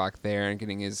Sherlock there, and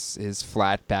getting his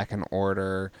flat back in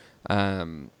order.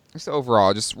 Just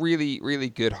overall, just really, really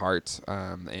good heart.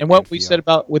 And what we said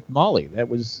about with Molly, that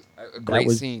was a great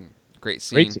scene. Great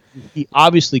scene. Great scene. He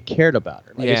obviously cared about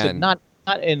her. Like I said, not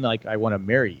in like I want to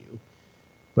marry you,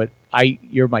 but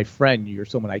you're my friend. You're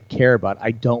someone I care about.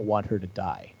 I don't want her to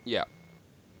die. Yeah.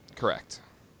 Correct.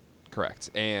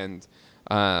 And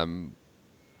him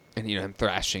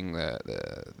thrashing the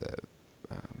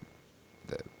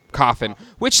coffin,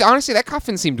 which honestly, that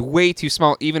coffin seemed way too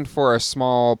small even for a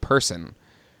small person.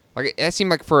 Like that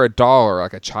seemed like for a doll or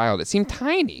like a child, it seemed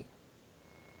tiny.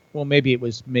 Well, maybe it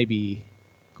was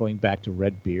going back to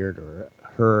Redbeard or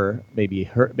her. Maybe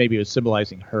it was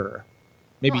symbolizing her.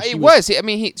 Maybe it was. I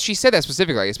mean, she said that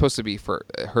specifically. Like, it's supposed to be for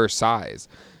her size,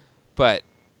 but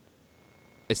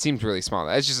it seemed really small.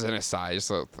 That's just an aside.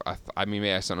 I mean,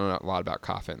 maybe I don't know a lot about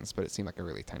coffins, but it seemed like a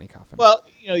really tiny coffin. Well,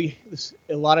 a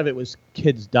lot of it was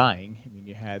kids dying. I mean,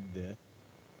 you had the.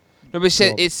 No, but he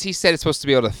said it's supposed to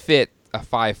be able to fit a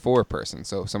 5'4" person,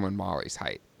 so someone Molly's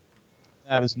height.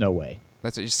 There's no way.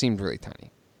 It just seemed really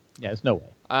tiny. Yeah, there's no way.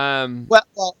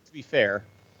 Well, to be fair,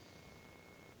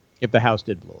 if the house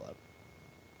did blow up.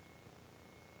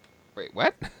 Wait,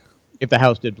 what? If the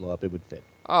house did blow up, it would fit.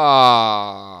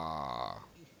 Oh,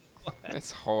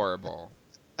 that's horrible.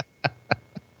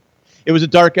 It was a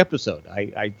dark episode.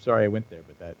 I'm sorry I went there,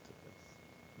 but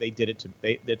they did it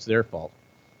that's their fault.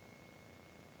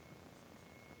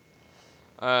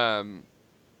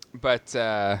 But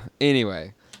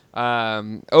anyway,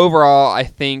 overall, I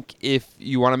think if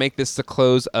you want to make this the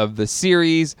close of the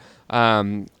series,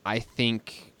 I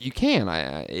think you can.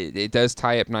 It does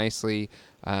tie up nicely.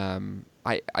 You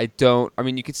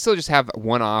could still just have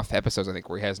one-off episodes, I think,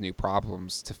 where he has new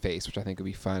problems to face, which I think would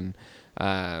be fun.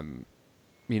 It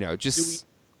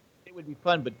would be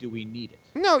fun, but do we need it?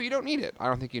 No, you don't need it. I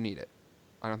don't think you need it.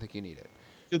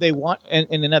 Do they want? And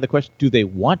another question: do they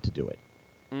want to do it?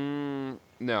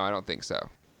 No, I don't think so.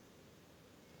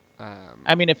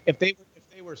 I mean, if they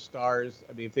were stars,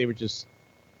 I mean, if they were just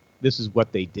this is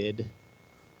what they did,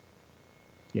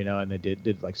 and they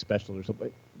did like special or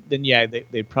something, then yeah,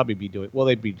 they'd probably be doing. Well,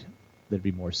 there'd be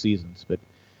more seasons, but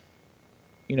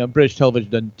British television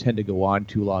doesn't tend to go on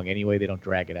too long anyway. They don't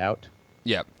drag it out.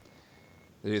 Yep.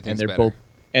 They do things and they're better. both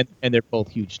and they're both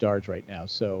huge stars right now.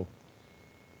 So,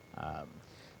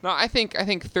 no, I think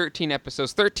 13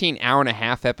 episodes, 13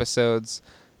 hour-and-a-half episodes,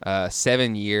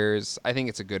 7 years. I think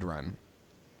it's a good run.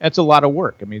 That's a lot of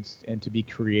work. I mean, and to be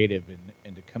creative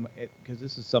and to come because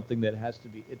this is something that has to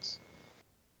be. It's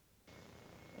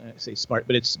I say smart,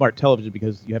 but it's smart television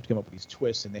because you have to come up with these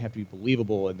twists and they have to be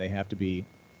believable and they have to be.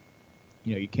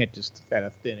 You can't just out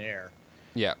of thin air.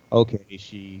 Yeah. Okay,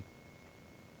 she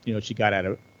got out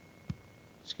of.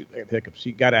 Hiccups.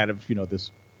 She got out of this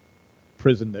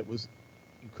prison that was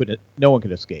no one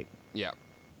could escape. Yeah.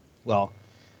 Well,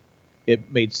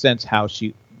 it made sense how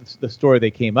the story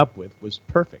they came up with was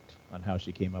perfect on how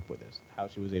she came up with this, how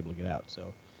she was able to get out.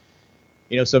 So,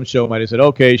 some show might have said,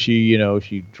 okay,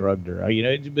 she drugged her.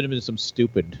 It's been some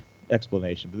stupid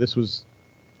explanation, but this was,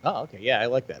 oh, okay, yeah, I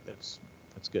like that. That's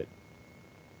good.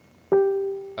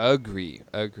 Agree.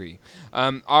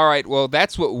 All right, well,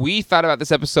 that's what we thought about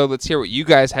this episode. Let's hear what you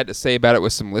guys had to say about it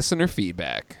with some listener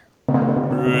feedback.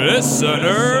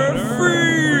 Listener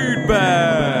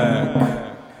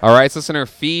feedback. All right, it's listener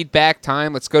feedback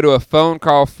time. Let's go to a phone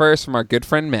call first from our good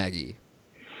friend Maggie.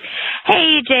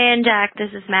 Hey, Jay and Jack.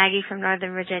 This is Maggie from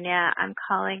Northern Virginia. I'm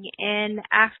calling in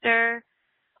after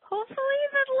hopefully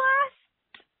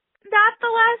not the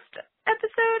last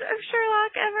episode of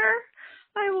Sherlock ever.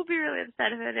 I will be really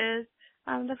upset if it is.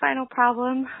 The final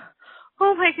problem.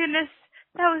 Oh my goodness.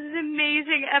 That was an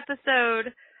amazing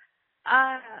episode.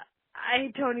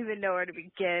 I don't even know where to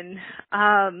begin.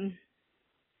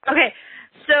 Okay,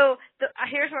 so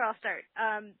here's where I'll start.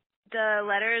 The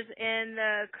letters in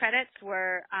the credits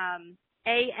were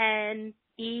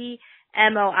Anemoi,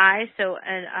 so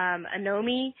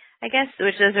Anomi, I guess,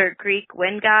 which those are Greek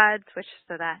wind gods,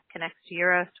 so that connects to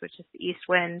Euros, which is the east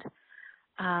wind.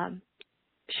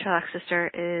 Sherlock's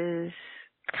sister is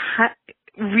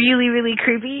really, really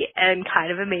creepy and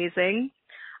kind of amazing.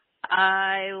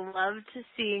 I loved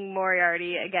seeing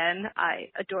Moriarty again.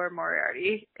 I adore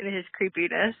Moriarty and his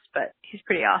creepiness, but he's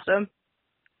pretty awesome.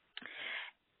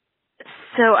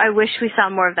 So I wish we saw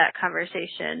more of that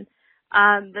conversation.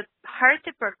 The part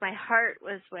that broke my heart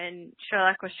was when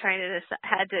Sherlock was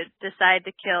had to decide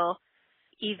to kill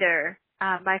either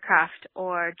Mycroft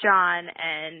or John,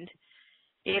 and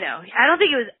I don't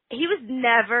think he was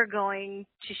never going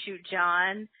to shoot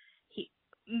John. He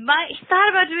thought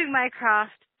about doing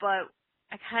Mycroft, but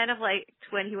I kind of liked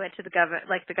when he went to the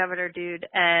governor dude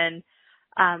and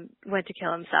went to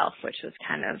kill himself, which was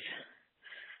kind of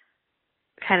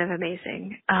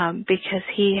amazing, because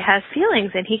he has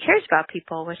feelings and he cares about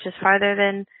people, which is farther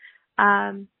than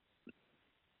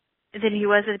he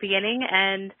was at the beginning,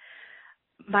 and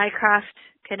Mycroft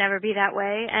could never be that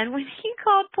way. And when he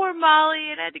called poor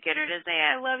Molly and had to get her to say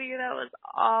I love you, that was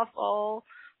awful.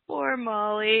 Poor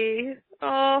Molly.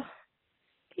 Oh,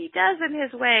 he does in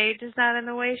his way, just not in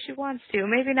the way she wants to.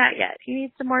 Maybe not yet. He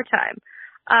needs some more time.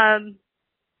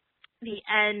 The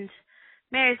end.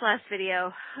 Mary's last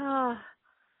video. Oh,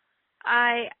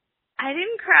 I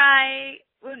didn't cry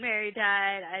when Mary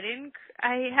died.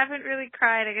 I haven't really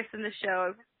cried, I guess, in the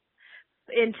show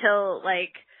until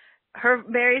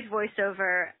Mary's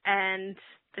voiceover and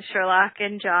the Sherlock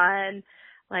and John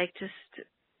just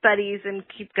buddies and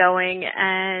keep going,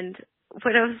 and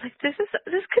when I was like, this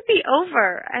could be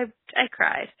over, I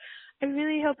cried. I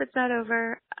really hope it's not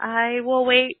over. I will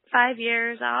wait 5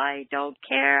 years. I don't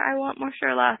care. I want more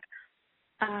Sherlock.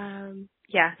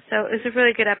 Yeah, so it was a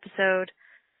really good episode.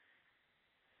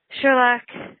 Sherlock,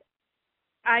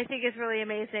 I think, is really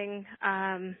amazing.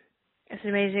 It's an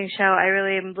amazing show. I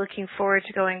really am looking forward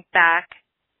to going back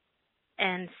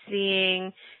and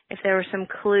seeing if there were some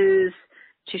clues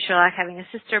to Sherlock having a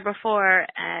sister before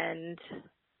and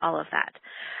all of that.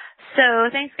 So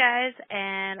thanks, guys,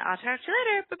 and I'll talk to you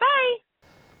later. Bye-bye.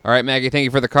 All right, Maggie, thank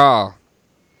you for the call.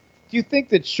 Do you think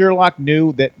that Sherlock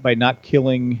knew that by not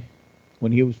killing,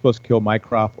 when he was supposed to kill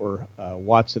Mycroft or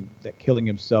Watson, that killing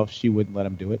himself, she wouldn't let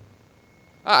him do it?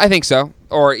 I think so.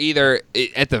 Or either,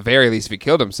 at the very least, if he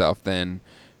killed himself, then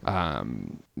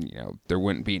there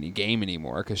wouldn't be any game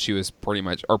anymore, because she was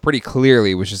pretty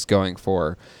clearly was just going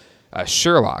for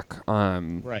Sherlock.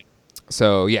 Right.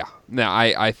 So, yeah. No,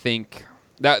 I think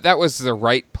that was the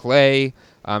right play.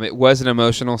 It was an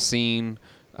emotional scene.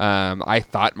 I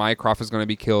thought Mycroft was going to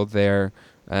be killed there.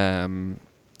 bringing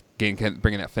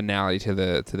that finality to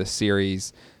the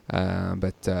series.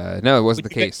 But no, it wasn't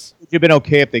the case. Would you have been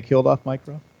okay if they killed off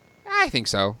Micro? I think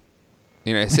so.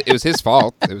 You know, it was his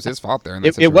fault. It was his fault there. In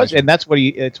that It was, situation. and that's what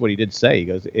he did say. He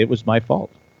goes, "It was my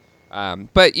fault."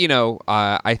 But you know,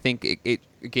 I think it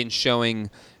again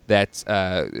showing that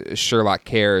Sherlock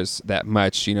cares that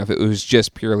much. You know, if it was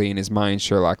just purely in his mind,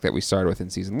 Sherlock that we started with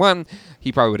in season 1,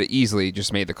 he probably would have easily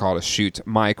just made the call to shoot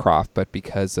Mycroft. But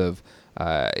because of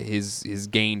his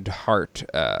gained heart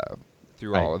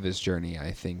through all of his journey,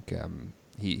 I think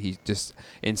he just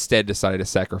instead decided to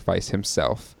sacrifice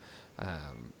himself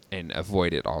and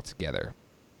avoid it altogether.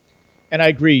 And I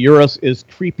agree, Euros is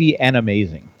creepy and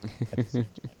amazing.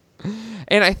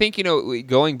 And I think, you know,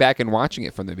 going back and watching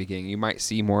it from the beginning, you might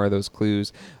see more of those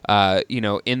clues. You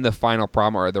know, in the final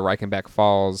problem or the Reichenbach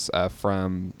Falls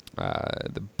from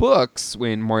the books,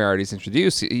 when Moriarty's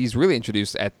introduced, he's really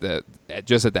introduced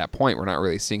just at that point. We're not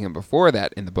really seeing him before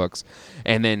that in the books.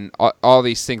 And then all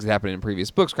these things that happened in previous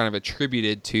books kind of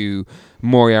attributed to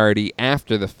Moriarty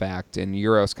after the fact, and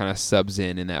Euros kind of subs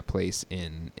in that place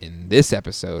in this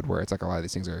episode where it's like a lot of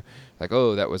these things are like,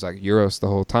 oh, that was like Euros the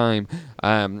whole time.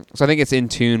 So I think it's in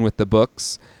tune with the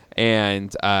books.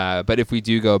 And but if we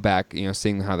do go back, you know,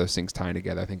 seeing how those things tie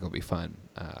together, I think it'll be fun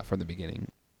from the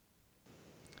beginning.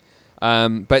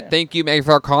 But thank you, Maggie,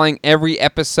 for calling every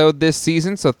episode this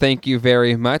season. So thank you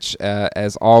very much.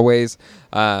 As always,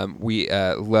 we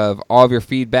love all of your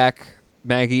feedback,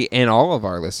 Maggie, and all of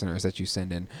our listeners that you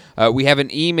send in. We have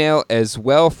an email as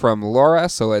well from Laura,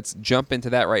 so let's jump into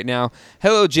that right now.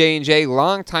 Hello, J&J,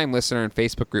 longtime listener and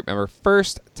Facebook group member,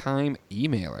 first-time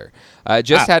emailer.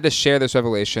 Just had to share this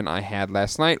revelation I had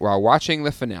last night while watching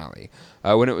the finale.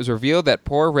 When it was revealed that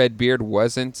poor Redbeard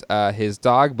wasn't his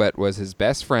dog but was his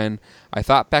best friend, I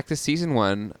thought back to season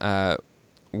 1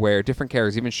 where different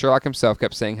characters, even Sherlock himself,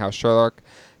 kept saying how Sherlock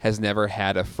has never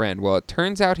had a friend. Well, it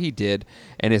turns out he did,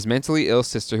 and his mentally ill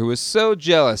sister, who was so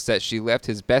jealous that she let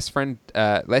his best friend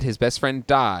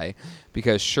die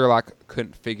because Sherlock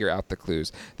couldn't figure out the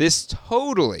clues. This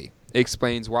totally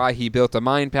explains why he built a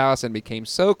mind palace and became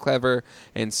so clever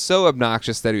and so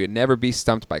obnoxious that he would never be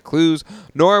stumped by clues,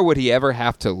 nor would he ever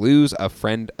have to lose a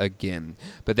friend again.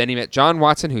 But then he met John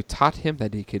Watson, who taught him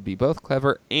that he could be both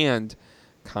clever and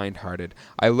kind-hearted.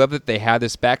 I love that they had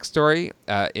this backstory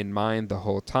in mind the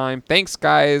whole time. Thanks,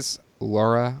 guys.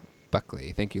 Laura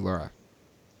Buckley. Thank you, Laura.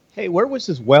 Hey, where was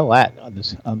this well at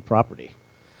on property?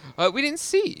 We didn't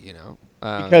see, you know.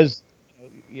 Because,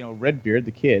 you know, Redbeard,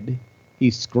 the kid,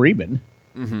 he's screaming.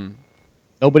 Mm-hmm.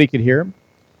 Nobody could hear him.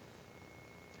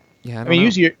 Yeah, I mean,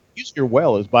 usually your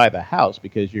well is by the house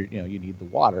because you need the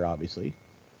water, obviously.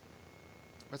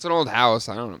 It's an old house.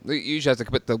 I don't know. You usually have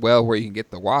to put the well where you can get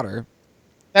the water.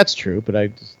 That's true, but I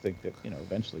just think that,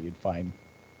 eventually you'd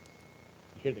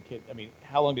hear the kid. I mean,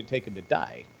 how long did it take him to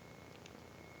die?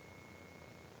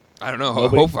 I don't know.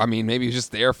 Maybe he was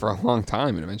just there for a long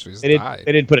time and eventually just died.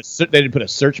 They didn't put a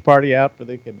search party out for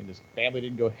his family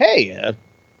didn't go, hey,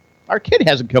 our kid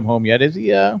hasn't come home yet. Is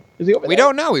he over there? We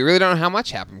don't know. We really don't know how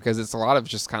much happened because it's a lot of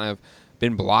just kind of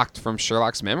been blocked from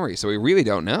Sherlock's memory. So we really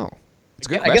don't know. It's a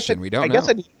good question. We don't know.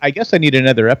 I guess I need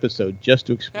another episode just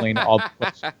to explain all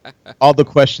the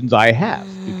questions I have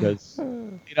because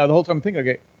the whole time I'm thinking,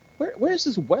 okay, where's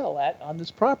this well at on this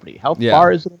property? How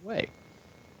far is it away?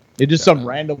 It's just some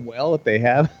random well that they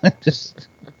have. Just.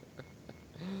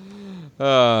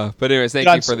 But anyways, thank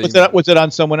you for the. Was it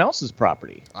on someone else's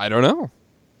property? I don't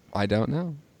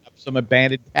know. Some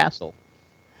abandoned castle.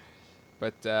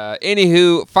 But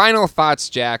anywho, final thoughts,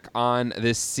 Jack, on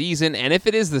this season, and if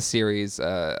it is the series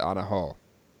on a whole.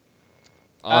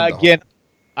 Again,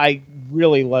 I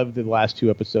really loved the last 2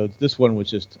 episodes. This one was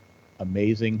just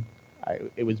amazing.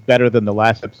 It was better than the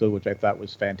last episode, which I thought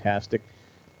was fantastic.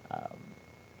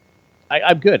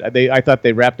 I'm good. I thought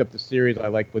they wrapped up the series. I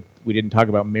like what we didn't talk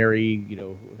about Mary,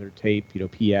 with her tape,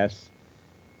 P.S.,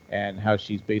 and how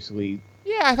she's basically.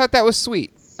 Yeah, I thought that was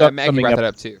sweet. Maggie brought that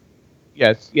up too.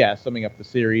 Yes, summing up the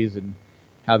series and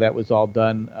how that was all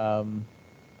done.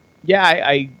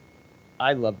 I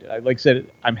loved it. Like I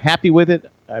said, I'm happy with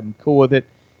it. I'm cool with it,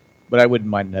 but I wouldn't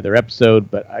mind another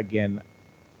episode. But again,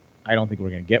 I don't think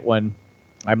we're going to get one.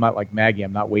 I'm not like Maggie.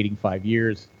 I'm not waiting 5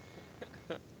 years.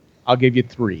 I'll give you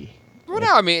 3. Well,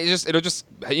 no, I mean, it'll just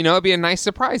it'd be a nice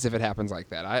surprise if it happens like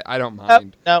that. I don't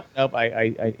mind. Nope.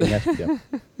 It has to go.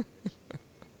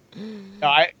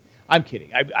 No, I'm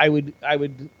kidding. I would.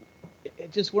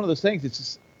 It's just one of those things.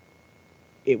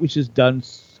 It was just done.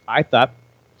 I thought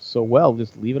so well.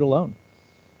 Just leave it alone.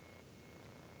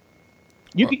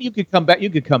 You could come back. You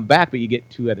could come back, but you get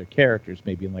 2 other characters,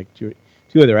 maybe, and like two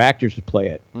other actors to play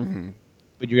it. Mm-hmm.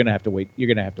 but you're gonna have to wait. You're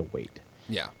gonna have to wait.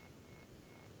 Yeah.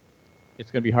 It's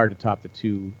gonna be hard to top the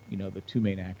two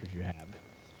main actors you have,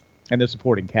 and the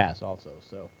supporting cast also.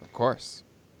 So Of course.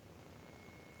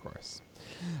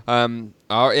 And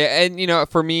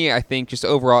for me, I think just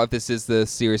overall, if this is the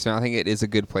series, I think it is a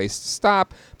good place to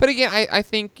stop. But again, I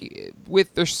think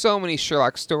there's so many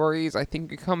Sherlock stories. I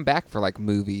think you come back for like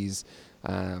movies,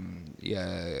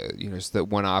 just the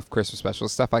one-off Christmas special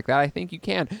stuff like that. I think you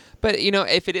can. But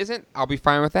if it isn't, I'll be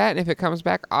fine with that. And if it comes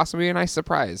back, awesome, it'll be a nice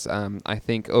surprise. I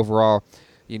think overall,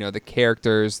 the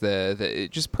characters, the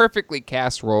just perfectly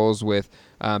cast roles with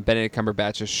Benedict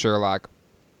Cumberbatch as Sherlock.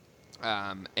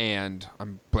 And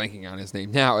I'm blanking on his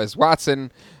name now as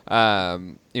Watson.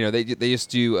 They just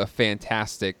do a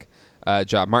fantastic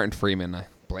job. Martin Freeman,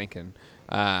 blanking.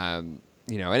 And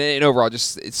overall,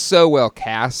 just it's so well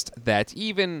cast that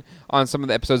even on some of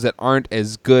the episodes that aren't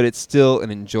as good, it's still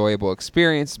an enjoyable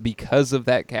experience because of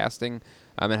that casting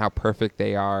and how perfect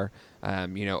they are.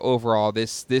 Overall,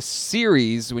 this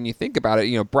series, when you think about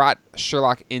it, brought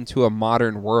Sherlock into a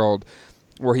modern world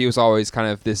where he was always kind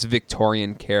of this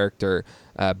Victorian character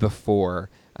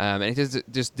before. And it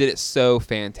just did it so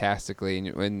fantastically.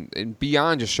 And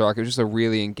beyond just Sherlock, it was just a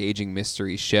really engaging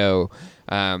mystery show.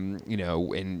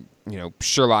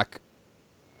 Sherlock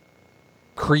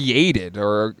created,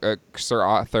 or Sir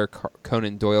Arthur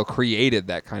Conan Doyle created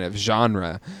that kind of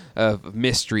genre of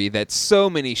mystery that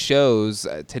so many shows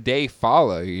today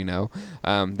follow,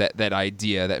 that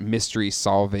idea, that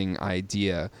mystery-solving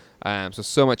idea.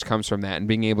 So much comes from that, and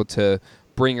being able to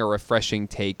bring a refreshing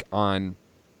take on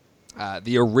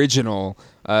the original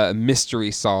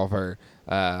mystery solver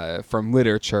from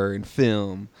literature and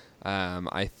film,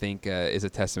 I think is a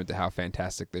testament to how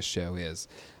fantastic this show is.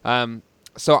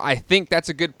 So I think that's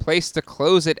a good place to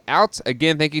close it out.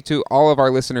 Again, thank you to all of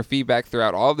our listener feedback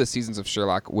throughout all of the seasons of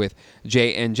Sherlock with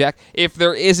Jay and Jack. If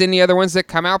there is any other ones that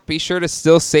come out, be sure to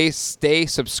still stay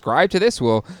subscribed to this.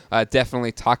 We'll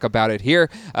definitely talk about it here.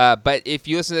 But if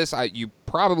you listen to this, you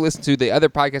probably listen to the other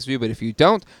podcast review, but if you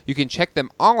don't, you can check them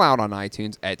all out on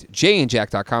iTunes at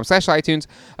jayandjack.com/iTunes.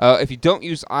 If you don't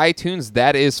use iTunes,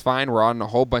 that is fine. We're on a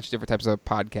whole bunch of different types of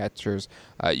podcatchers.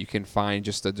 You can find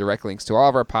just the direct links to all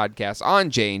of our podcasts on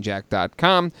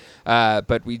jayandjack.com.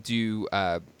 But we did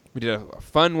a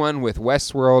fun one with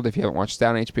Westworld. If you haven't watched that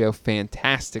on HBO,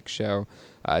 fantastic show.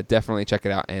 Definitely check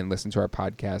it out and listen to our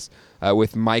podcast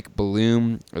with Mike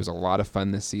Bloom. It was a lot of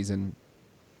fun this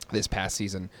past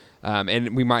season.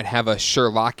 And we might have a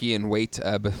Sherlockian wait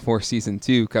before season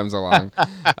 2 comes along.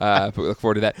 But we look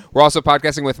forward to that. We're also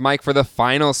podcasting with Mike for the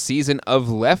final season of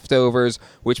Leftovers,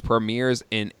 which premieres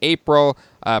in April.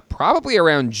 Probably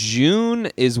around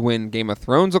June is when Game of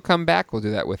Thrones will come back. We'll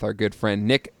do that with our good friend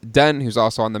Nick Dunn, who's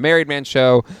also on the Married Man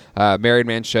Show. Married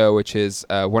Man Show, which is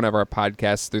one of our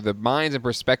podcasts through the minds and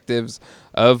perspectives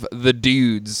of the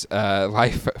dudes,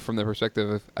 life from the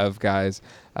perspective of guys.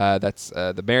 That's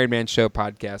the Married Man Show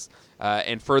podcast.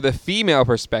 And for the female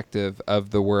perspective of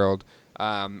the world,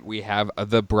 we have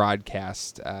The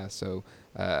Broadcast.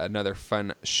 Another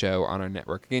fun show on our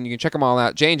network. Again, you can check them all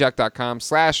out,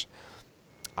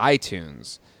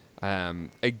 jayandjack.com/iTunes.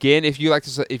 Again, if you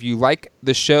like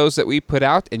the shows that we put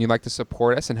out and you'd like to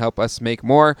support us and help us make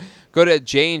more, go to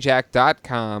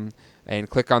jayandjack.com and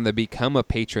click on the Become a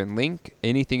Patron link.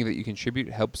 Anything that you contribute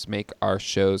helps make our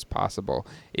shows possible.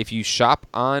 If you shop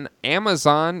on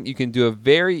Amazon, you can do a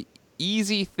very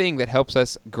easy thing that helps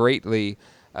us greatly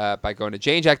by going to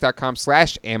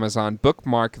jayandjack.com/Amazon.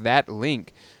 Bookmark that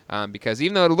link. Because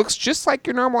even though it looks just like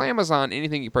your normal Amazon,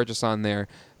 anything you purchase on there,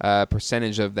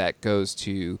 percentage of that goes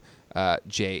to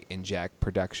Jay and Jack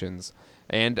Productions.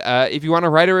 And if you want to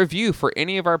write a review for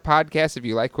any of our podcasts, if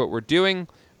you like what we're doing,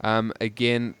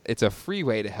 again, it's a free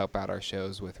way to help out our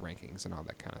shows with rankings and all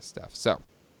that kind of stuff. So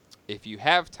if you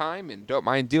have time and don't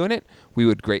mind doing it, we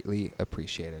would greatly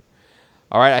appreciate it.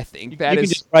 All right, I think that is...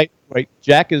 Just right.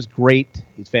 Jack is great.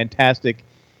 He's fantastic.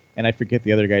 And I forget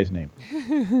the other guy's name.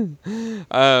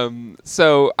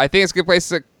 So I think it's a good place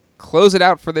to close it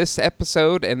out for this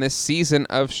episode and this season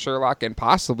of Sherlock and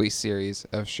possibly series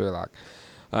of Sherlock.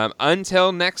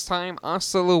 Until next time,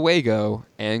 hasta luego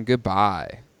and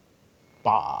goodbye.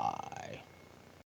 Bye.